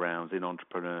backgrounds in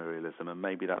entrepreneurialism, and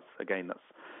maybe that's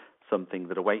something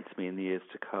that awaits me in the years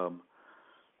to come.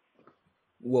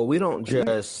 Well, we don't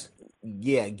just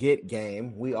get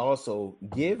game, we also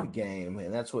give game,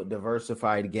 and that's what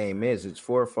Diversified Game is. It's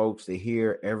for folks to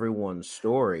hear everyone's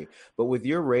story. But with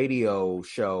your radio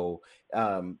show,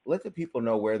 let the people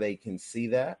know where they can see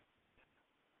that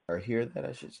or hear that,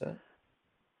 I should say.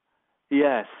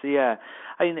 Yes, yeah.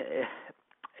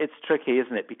 It's tricky,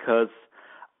 isn't it? Because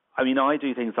I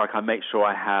do things like I make sure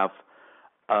I have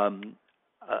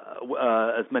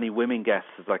as many women guests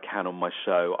as I can on my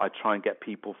show. I try and get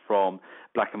people from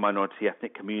black and minority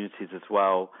ethnic communities as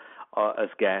well as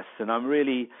guests, and I'm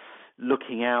really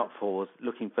looking for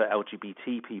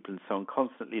LGBT people and so on,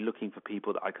 constantly looking for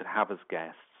people that I could have as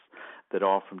guests that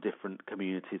are from different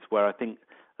communities, where I think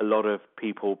a lot of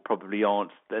people probably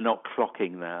they're not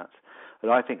clocking that.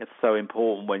 But I think it's so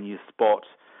important when you spot,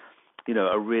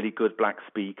 a really good black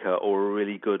speaker or a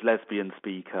really good lesbian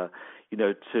speaker,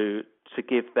 to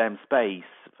give them space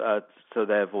so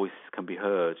their voices can be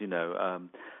heard.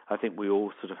 I think we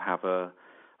all sort of have a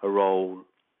role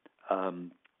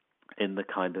in the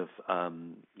kind of,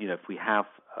 if we have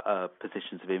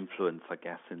positions of influence, I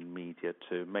guess, in media,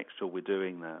 to make sure we're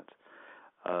doing that.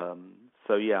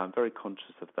 So yeah, I'm very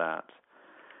conscious of that.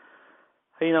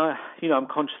 I'm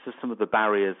conscious of some of the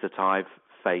barriers that I've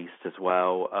faced as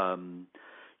well.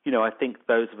 I think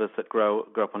those of us that grow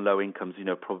up on low incomes,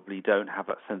 probably don't have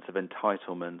that sense of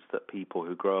entitlement that people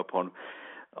who grow up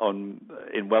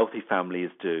in wealthy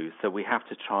families do. So we have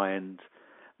to try and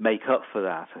make up for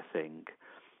that, I think.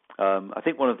 I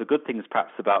think one of the good things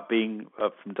perhaps about being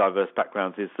from diverse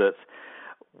backgrounds is that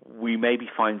we maybe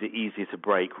find it easier to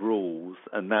break rules,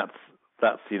 and that's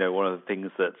one of the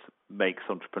things that makes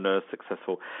entrepreneurs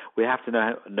successful. We have to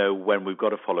know when we've got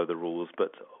to follow the rules,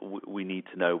 but we need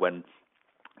to know when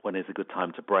is a good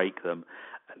time to break them.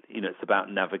 It's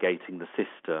about navigating the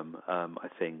system, I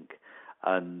think.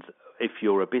 And if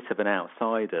you're a bit of an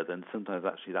outsider, then sometimes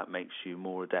actually that makes you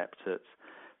more adept at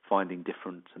finding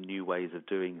different and new ways of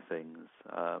doing things.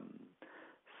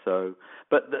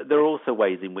 But there are also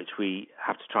ways in which we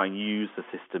have to try and use the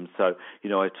system. So,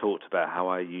 I talked about how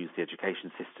I use the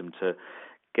education system to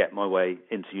get my way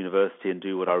into university and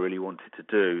do what I really wanted to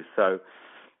do. So,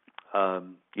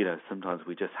 sometimes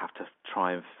we just have to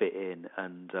try and fit in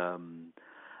and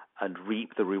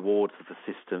reap the rewards of the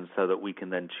system so that we can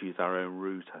then choose our own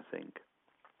route, I think.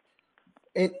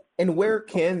 And where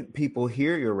can people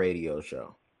hear your radio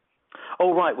show?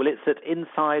 Oh, right. Well, it's at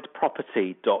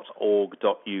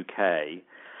insideproperty.org.uk.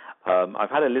 I've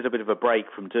had a little bit of a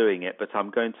break from doing it, but I'm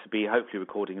going to be hopefully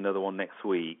recording another one next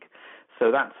week.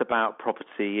 So that's about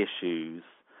property issues.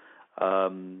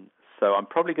 So I'm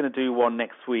probably going to do one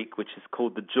next week, which is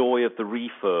called The Joy of the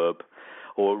Refurb,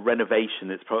 or renovation.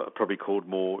 It's probably called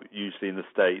more usually in the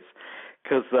States,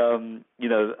 because,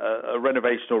 a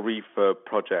renovation or refurb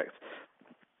project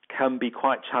can be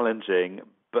quite challenging,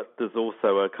 but there's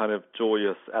also a kind of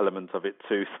joyous element of it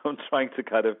too. So I'm trying to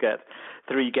kind of get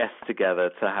 3 guests together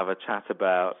to have a chat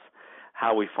about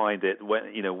how we find it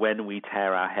when we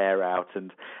tear our hair out,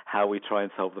 and how we try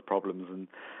and solve the problems, and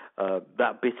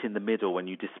that bit in the middle when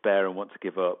you despair and want to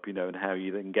give up, and how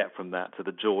you then get from that to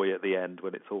the joy at the end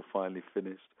when it's all finally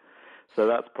finished. So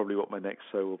that's probably what my next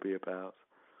show will be about.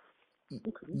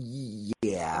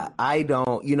 Yeah, I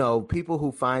don't, people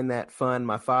who find that fun,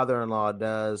 my father-in-law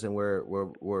does, and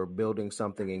we're building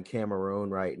something in Cameroon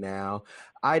right now.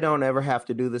 I don't ever have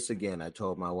to do this again, I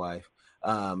told my wife.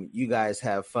 You guys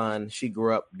have fun. She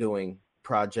grew up doing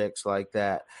projects like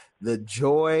that. The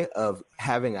joy of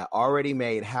having an already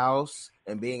made house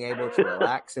and being able to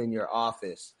relax in your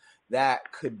office,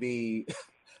 that could be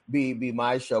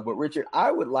my show. But Richard,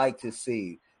 I would like to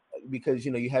see, because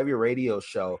you have your radio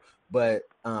show, but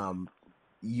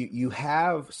you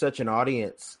have such an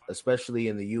audience, especially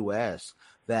in the US,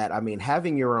 that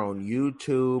having your own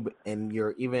YouTube and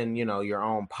your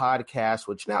own podcast,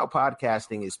 which now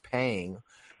podcasting is paying,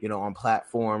 on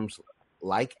platforms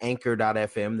like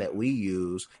Anchor.fm that we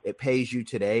use. It pays you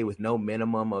today with no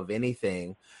minimum of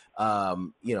anything.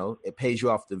 It pays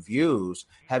you off the views.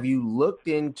 Have you looked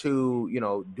into,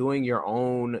 doing your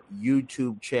own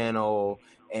YouTube channel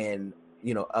and,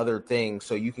 other things,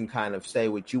 so you can kind of say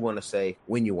what you want to say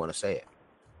when you want to say it?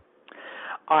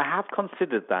 I have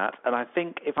considered that, and I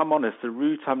think, if I'm honest, the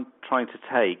route I'm trying to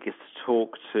take is to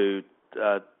talk to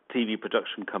TV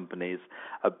production companies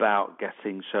about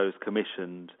getting shows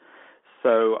commissioned.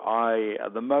 So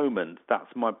at the moment,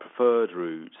 that's my preferred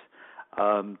route,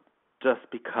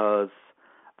 just because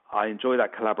I enjoy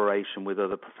that collaboration with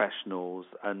other professionals,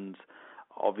 and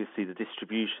obviously the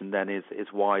distribution then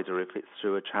is wider if it's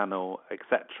through a channel,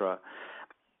 etc.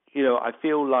 I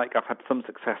feel like I've had some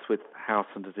success with House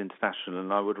Hunters International,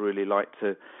 and I would really like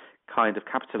to kind of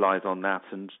capitalize on that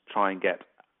and try and get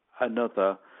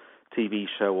another TV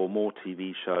show or more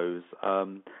TV shows.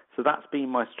 So that's been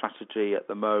my strategy at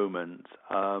the moment.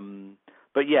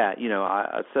 But yeah,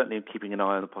 I certainly am keeping an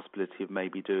eye on the possibility of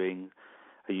maybe doing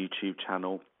a YouTube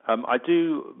channel.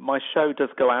 My show does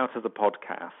go out as a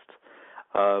podcast.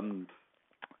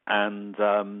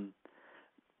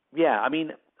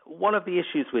 One of the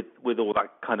issues with all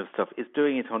that kind of stuff is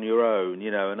doing it on your own,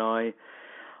 and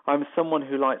I'm someone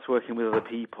who likes working with other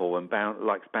people and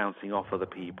likes bouncing off other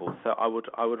people. So I would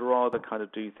rather kind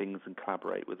of do things and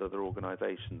collaborate with other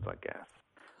organisations, I guess,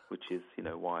 which is,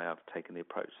 why I've taken the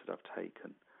approach that I've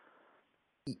taken.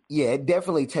 Yeah, it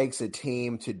definitely takes a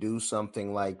team to do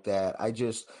something like that. I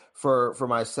just, for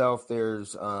myself,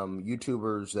 there's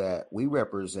YouTubers that we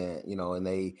represent, and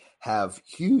they have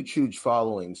huge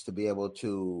followings to be able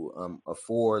to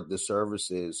afford the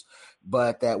services,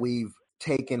 but that we've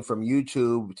taken from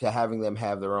YouTube to having them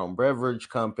have their own beverage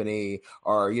company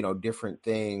or, different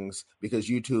things, because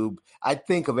YouTube, I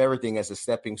think of everything as a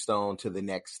stepping stone to the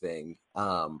next thing,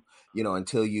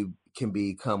 until you can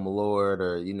become Lord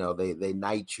or, they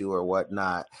knight you or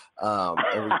whatnot,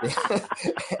 everything,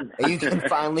 and you can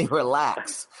finally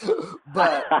relax.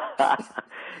 But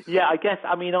yeah, I guess,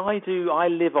 I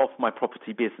live off my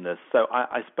property business. So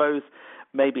I suppose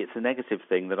maybe it's a negative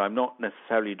thing that I'm not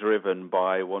necessarily driven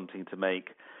by wanting to make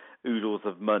oodles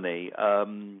of money.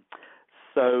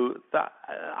 So that,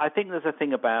 I think there's a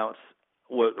thing about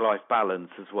work-life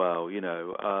balance as well,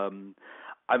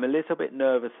 I'm a little bit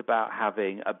nervous about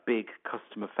having a big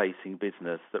customer-facing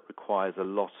business that requires a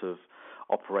lot of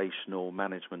operational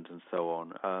management and so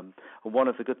on. And one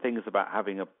of the good things about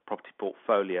having a property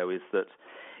portfolio is that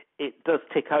it does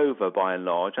tick over by and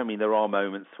large. There are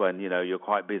moments when, you're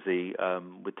quite busy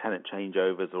with tenant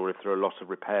changeovers or if there are a lot of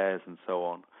repairs and so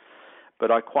on.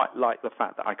 But I quite like the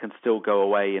fact that I can still go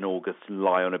away in August and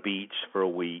lie on a beach for a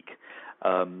week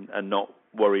and not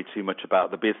worry too much about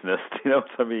the business. Do you know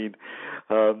what I mean?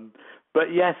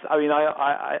 But yes,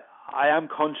 I am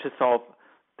conscious of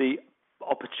the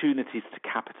opportunities to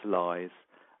capitalize,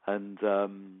 and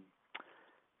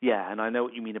and I know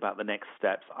what you mean about the next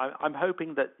steps. I'm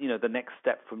hoping that the next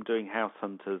step from doing House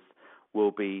Hunters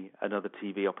will be another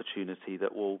TV opportunity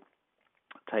that will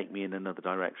take me in another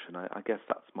direction. I guess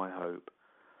that's my hope.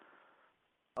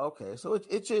 Okay, so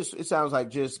it sounds like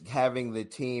just having the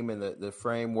team and the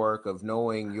framework of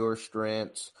knowing your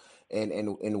strengths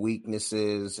and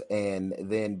weaknesses, and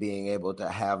then being able to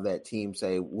have that team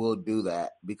say, we'll do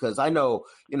that. Because I know,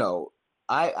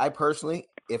 I personally,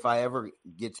 if I ever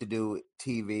get to do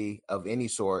TV of any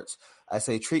sorts, I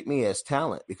say, treat me as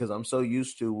talent, because I'm so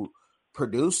used to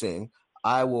producing.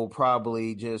 I will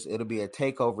probably it'll be a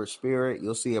takeover spirit.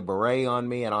 You'll see a beret on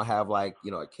me, and I'll have a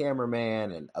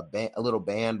cameraman and a little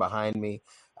band behind me.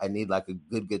 I need a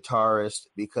good guitarist,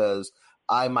 because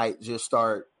I might just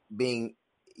start being,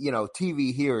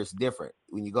 TV here is different.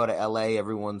 When you go to LA,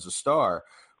 everyone's a star,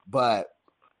 but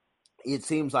it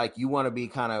seems like you want to be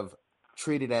kind of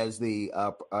treated as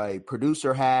a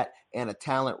producer hat and a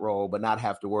talent role, but not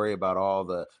have to worry about all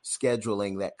the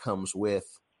scheduling that comes with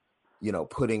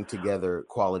putting together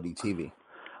quality TV.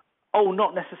 Oh,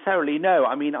 not necessarily, no.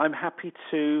 I'm happy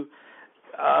to,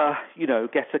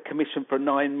 get a commission for a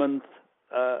 9-month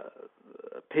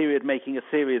period making a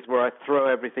series where I throw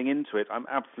everything into it. I'm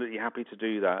absolutely happy to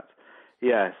do that.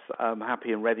 Yes, I'm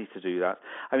happy and ready to do that.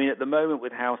 At the moment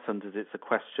with House Hunters, it's a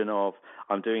question of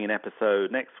I'm doing an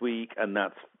episode next week, and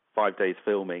that's 5 days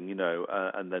filming,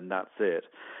 and then that's it.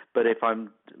 But if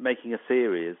I'm making a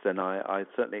series, then I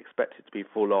certainly expect it to be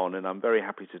full on, and I'm very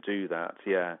happy to do that,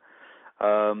 yeah.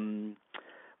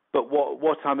 But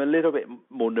what I'm a little bit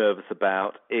more nervous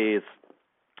about is,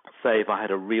 say, if I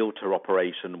had a realtor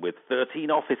operation with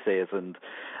 13 offices and,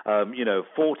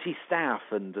 40 staff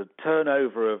and a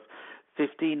turnover of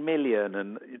 15 million,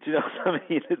 and do you know what I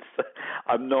mean?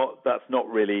 That's not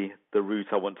really the route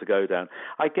I want to go down.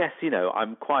 I guess,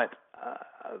 I'm quite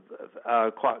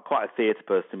a theatre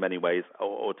person in many ways,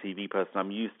 or TV person.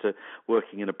 I'm used to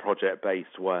working in a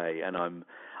project-based way, and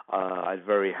I'd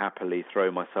very happily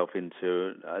throw myself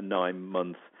into a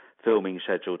 9-month filming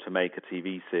schedule to make a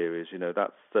TV series.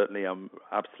 That's certainly, I'm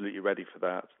absolutely ready for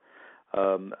that.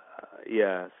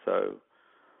 So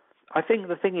I think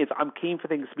the thing is, I'm keen for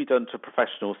things to be done to a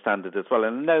professional standard as well,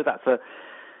 and I know that's a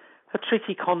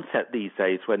tricky concept these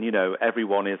days when,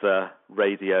 everyone is a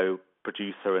radio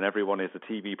producer and everyone is a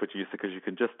TV producer, because you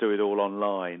can just do it all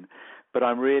online. But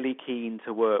I'm really keen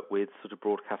to work with sort of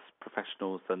broadcast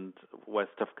professionals, and where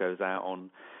stuff goes out on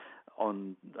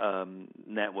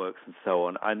networks and so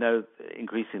on. I know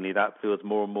increasingly that feels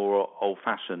more and more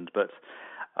old-fashioned, but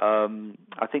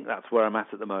I think that's where I'm at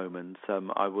the moment.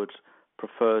 I would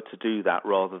prefer to do that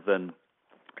rather than,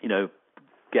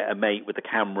 get a mate with a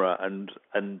camera and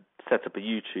set up a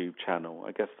YouTube channel.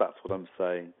 I guess that's what I'm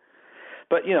saying.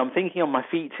 But, I'm thinking on my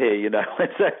feet here, you're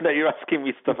asking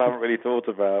me stuff I haven't really thought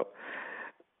about.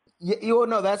 Yeah,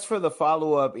 that's for the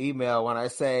follow-up email when I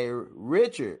say,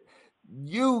 Richard,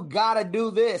 you gotta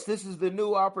do this. This is the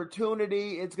new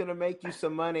opportunity. It's gonna make you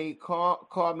some money.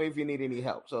 Call me if you need any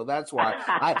help. So that's why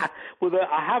I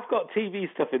have got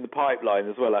TV stuff in the pipeline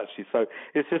as well, actually. So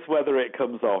it's just whether it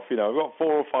comes off. I've got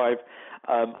 4 or 5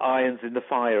 irons in the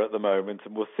fire at the moment,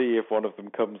 and we'll see if one of them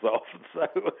comes off. So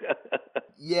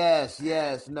yes,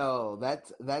 no,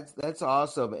 that's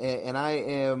awesome, and I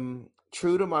am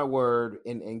true to my word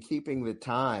in keeping the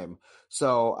time.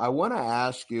 So I want to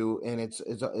ask you, and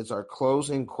it's our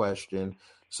closing question.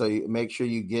 So you make sure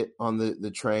you get on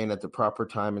the train at the proper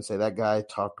time and say, that guy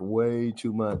talked way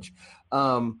too much.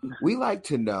 We like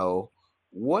to know,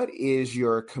 what is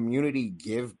your community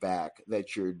give back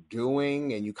that you're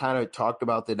doing? And you kind of talked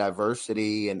about the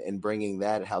diversity and bringing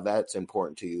that, how that's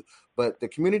important to you. But the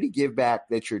community give back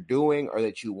that you're doing or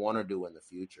that you want to do in the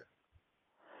future.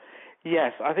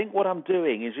 Yes, I think what I'm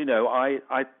doing is,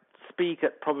 I speak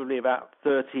at probably about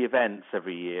 30 events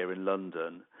every year in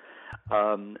London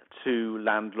to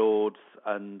landlords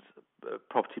and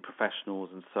property professionals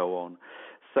and so on.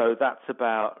 So that's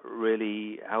about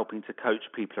really helping to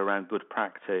coach people around good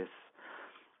practice.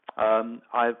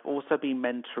 I've also been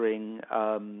mentoring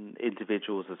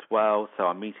individuals as well. So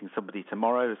I'm meeting somebody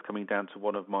tomorrow who's coming down to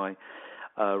one of my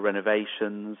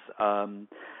renovations.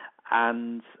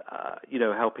 And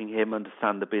helping him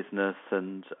understand the business.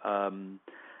 And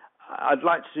I'd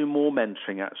like to do more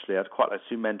mentoring, actually. I'd quite like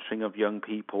to do mentoring of young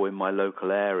people in my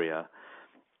local area.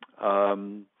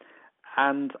 And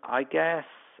I guess,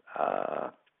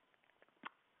 I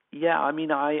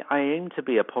aim to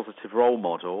be a positive role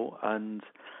model. And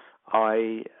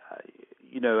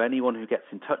anyone who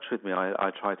gets in touch with me,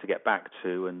 I try to get back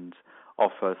to and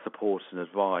offer support and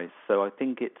advice. So I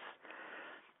think it's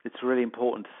really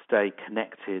important to stay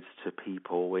connected to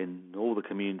people in all the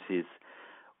communities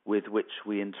with which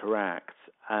we interact,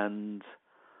 and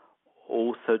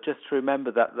also just to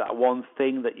remember that one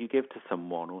thing that you give to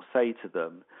someone or say to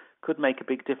them could make a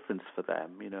big difference for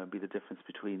them, be the difference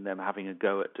between them having a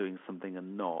go at doing something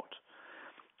and not.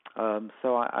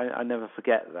 So I never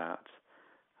forget that.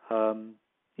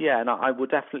 And I will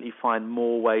definitely find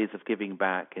more ways of giving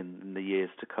back in the years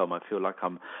to come. I feel like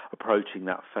I'm approaching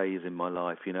that phase in my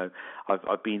life.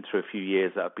 I've been through a few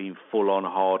years that have been full on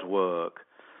hard work.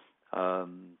 Well,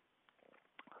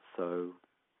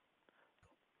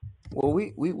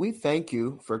 we thank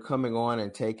you for coming on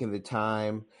and taking the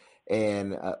time,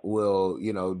 and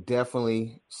we'll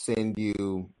definitely send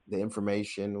you the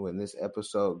information when this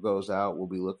episode goes out. We'll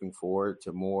be looking forward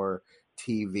to more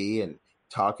TV and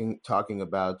talking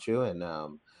about you, and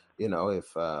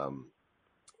if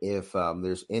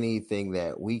there's anything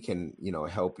that we can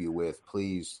help you with,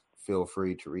 please feel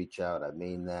free to reach out. I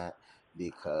mean that,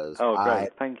 because great.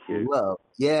 Thank you.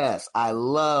 I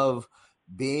love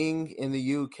being in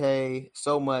the UK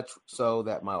so much so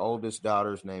that my oldest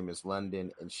daughter's name is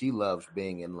London, and she loves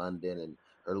being in London, and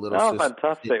her little sister.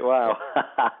 Fantastic. Wow.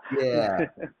 Yeah.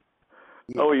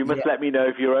 Oh, you must let me know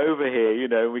if you're over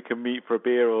here. We can meet for a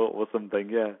beer or something.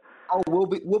 Yeah. Oh,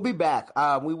 we'll be back.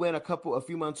 We went a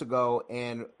few months ago,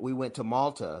 and we went to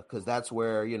Malta because that's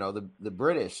where the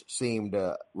British seem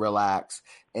to relax,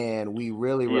 and we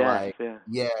really were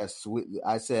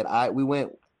we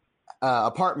went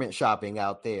apartment shopping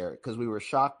out there because we were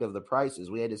shocked of the prices.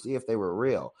 We had to see if they were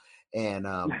real, and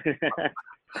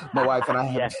my wife and I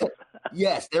have.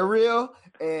 Yes, they're real.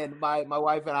 And my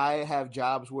wife and I have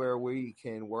jobs where we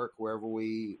can work wherever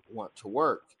we want to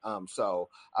work. So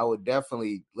I would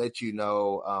definitely let you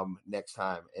know next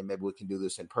time, and maybe we can do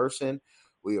this in person.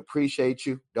 We appreciate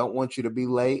you. Don't want you to be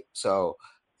late. So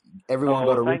everyone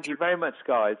go to Thank you very much,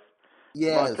 guys.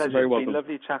 Yes, my pleasure. It's been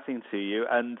lovely chatting to you.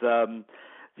 And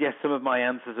yes, some of my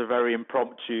answers are very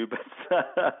impromptu, but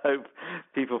I hope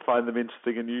people find them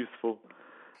interesting and useful.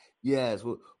 Yes.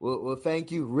 Well,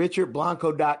 thank you.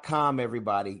 RichardBlanco.com,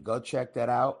 everybody. Go check that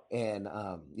out. And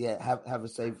have a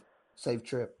safe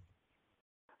trip.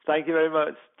 Thank you very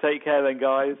much. Take care then,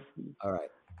 guys. All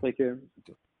right. Take care.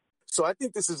 So I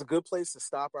think this is a good place to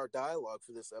stop our dialogue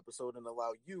for this episode and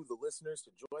allow you, the listeners,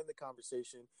 to join the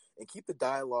conversation and keep the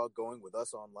dialogue going with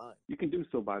us online. You can do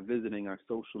so by visiting our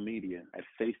social media at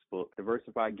Facebook,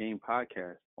 Diversified Game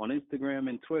Podcast, on Instagram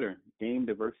and Twitter, Game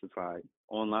Diversified,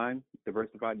 online,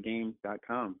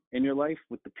 diversifiedgames.com. In your life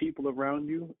with the people around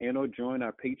you, and or join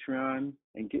our Patreon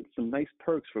and get some nice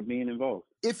perks for being involved.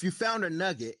 If you found a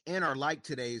nugget and or liked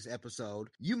today's episode,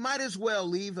 you might as well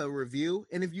leave a review.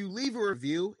 And if you leave a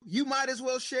review, you might as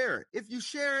well share it. If you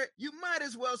share it, you might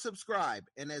as well subscribe.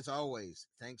 And as always,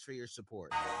 thanks for your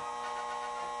support.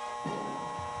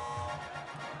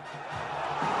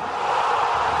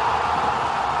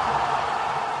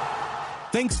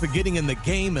 Thanks for getting in the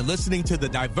game and listening to the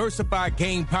Diversified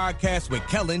Game Podcast with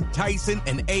Kellen, Tyson,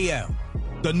 and AL.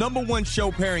 The #1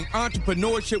 show pairing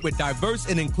entrepreneurship with diverse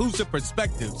and inclusive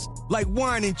perspectives like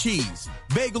wine and cheese,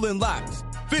 bagel and lox,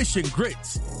 fish and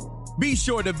grits. Be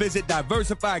sure to visit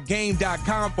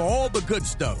diversifiedgame.com for all the good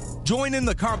stuff. Join in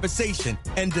the conversation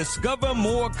and discover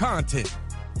more content.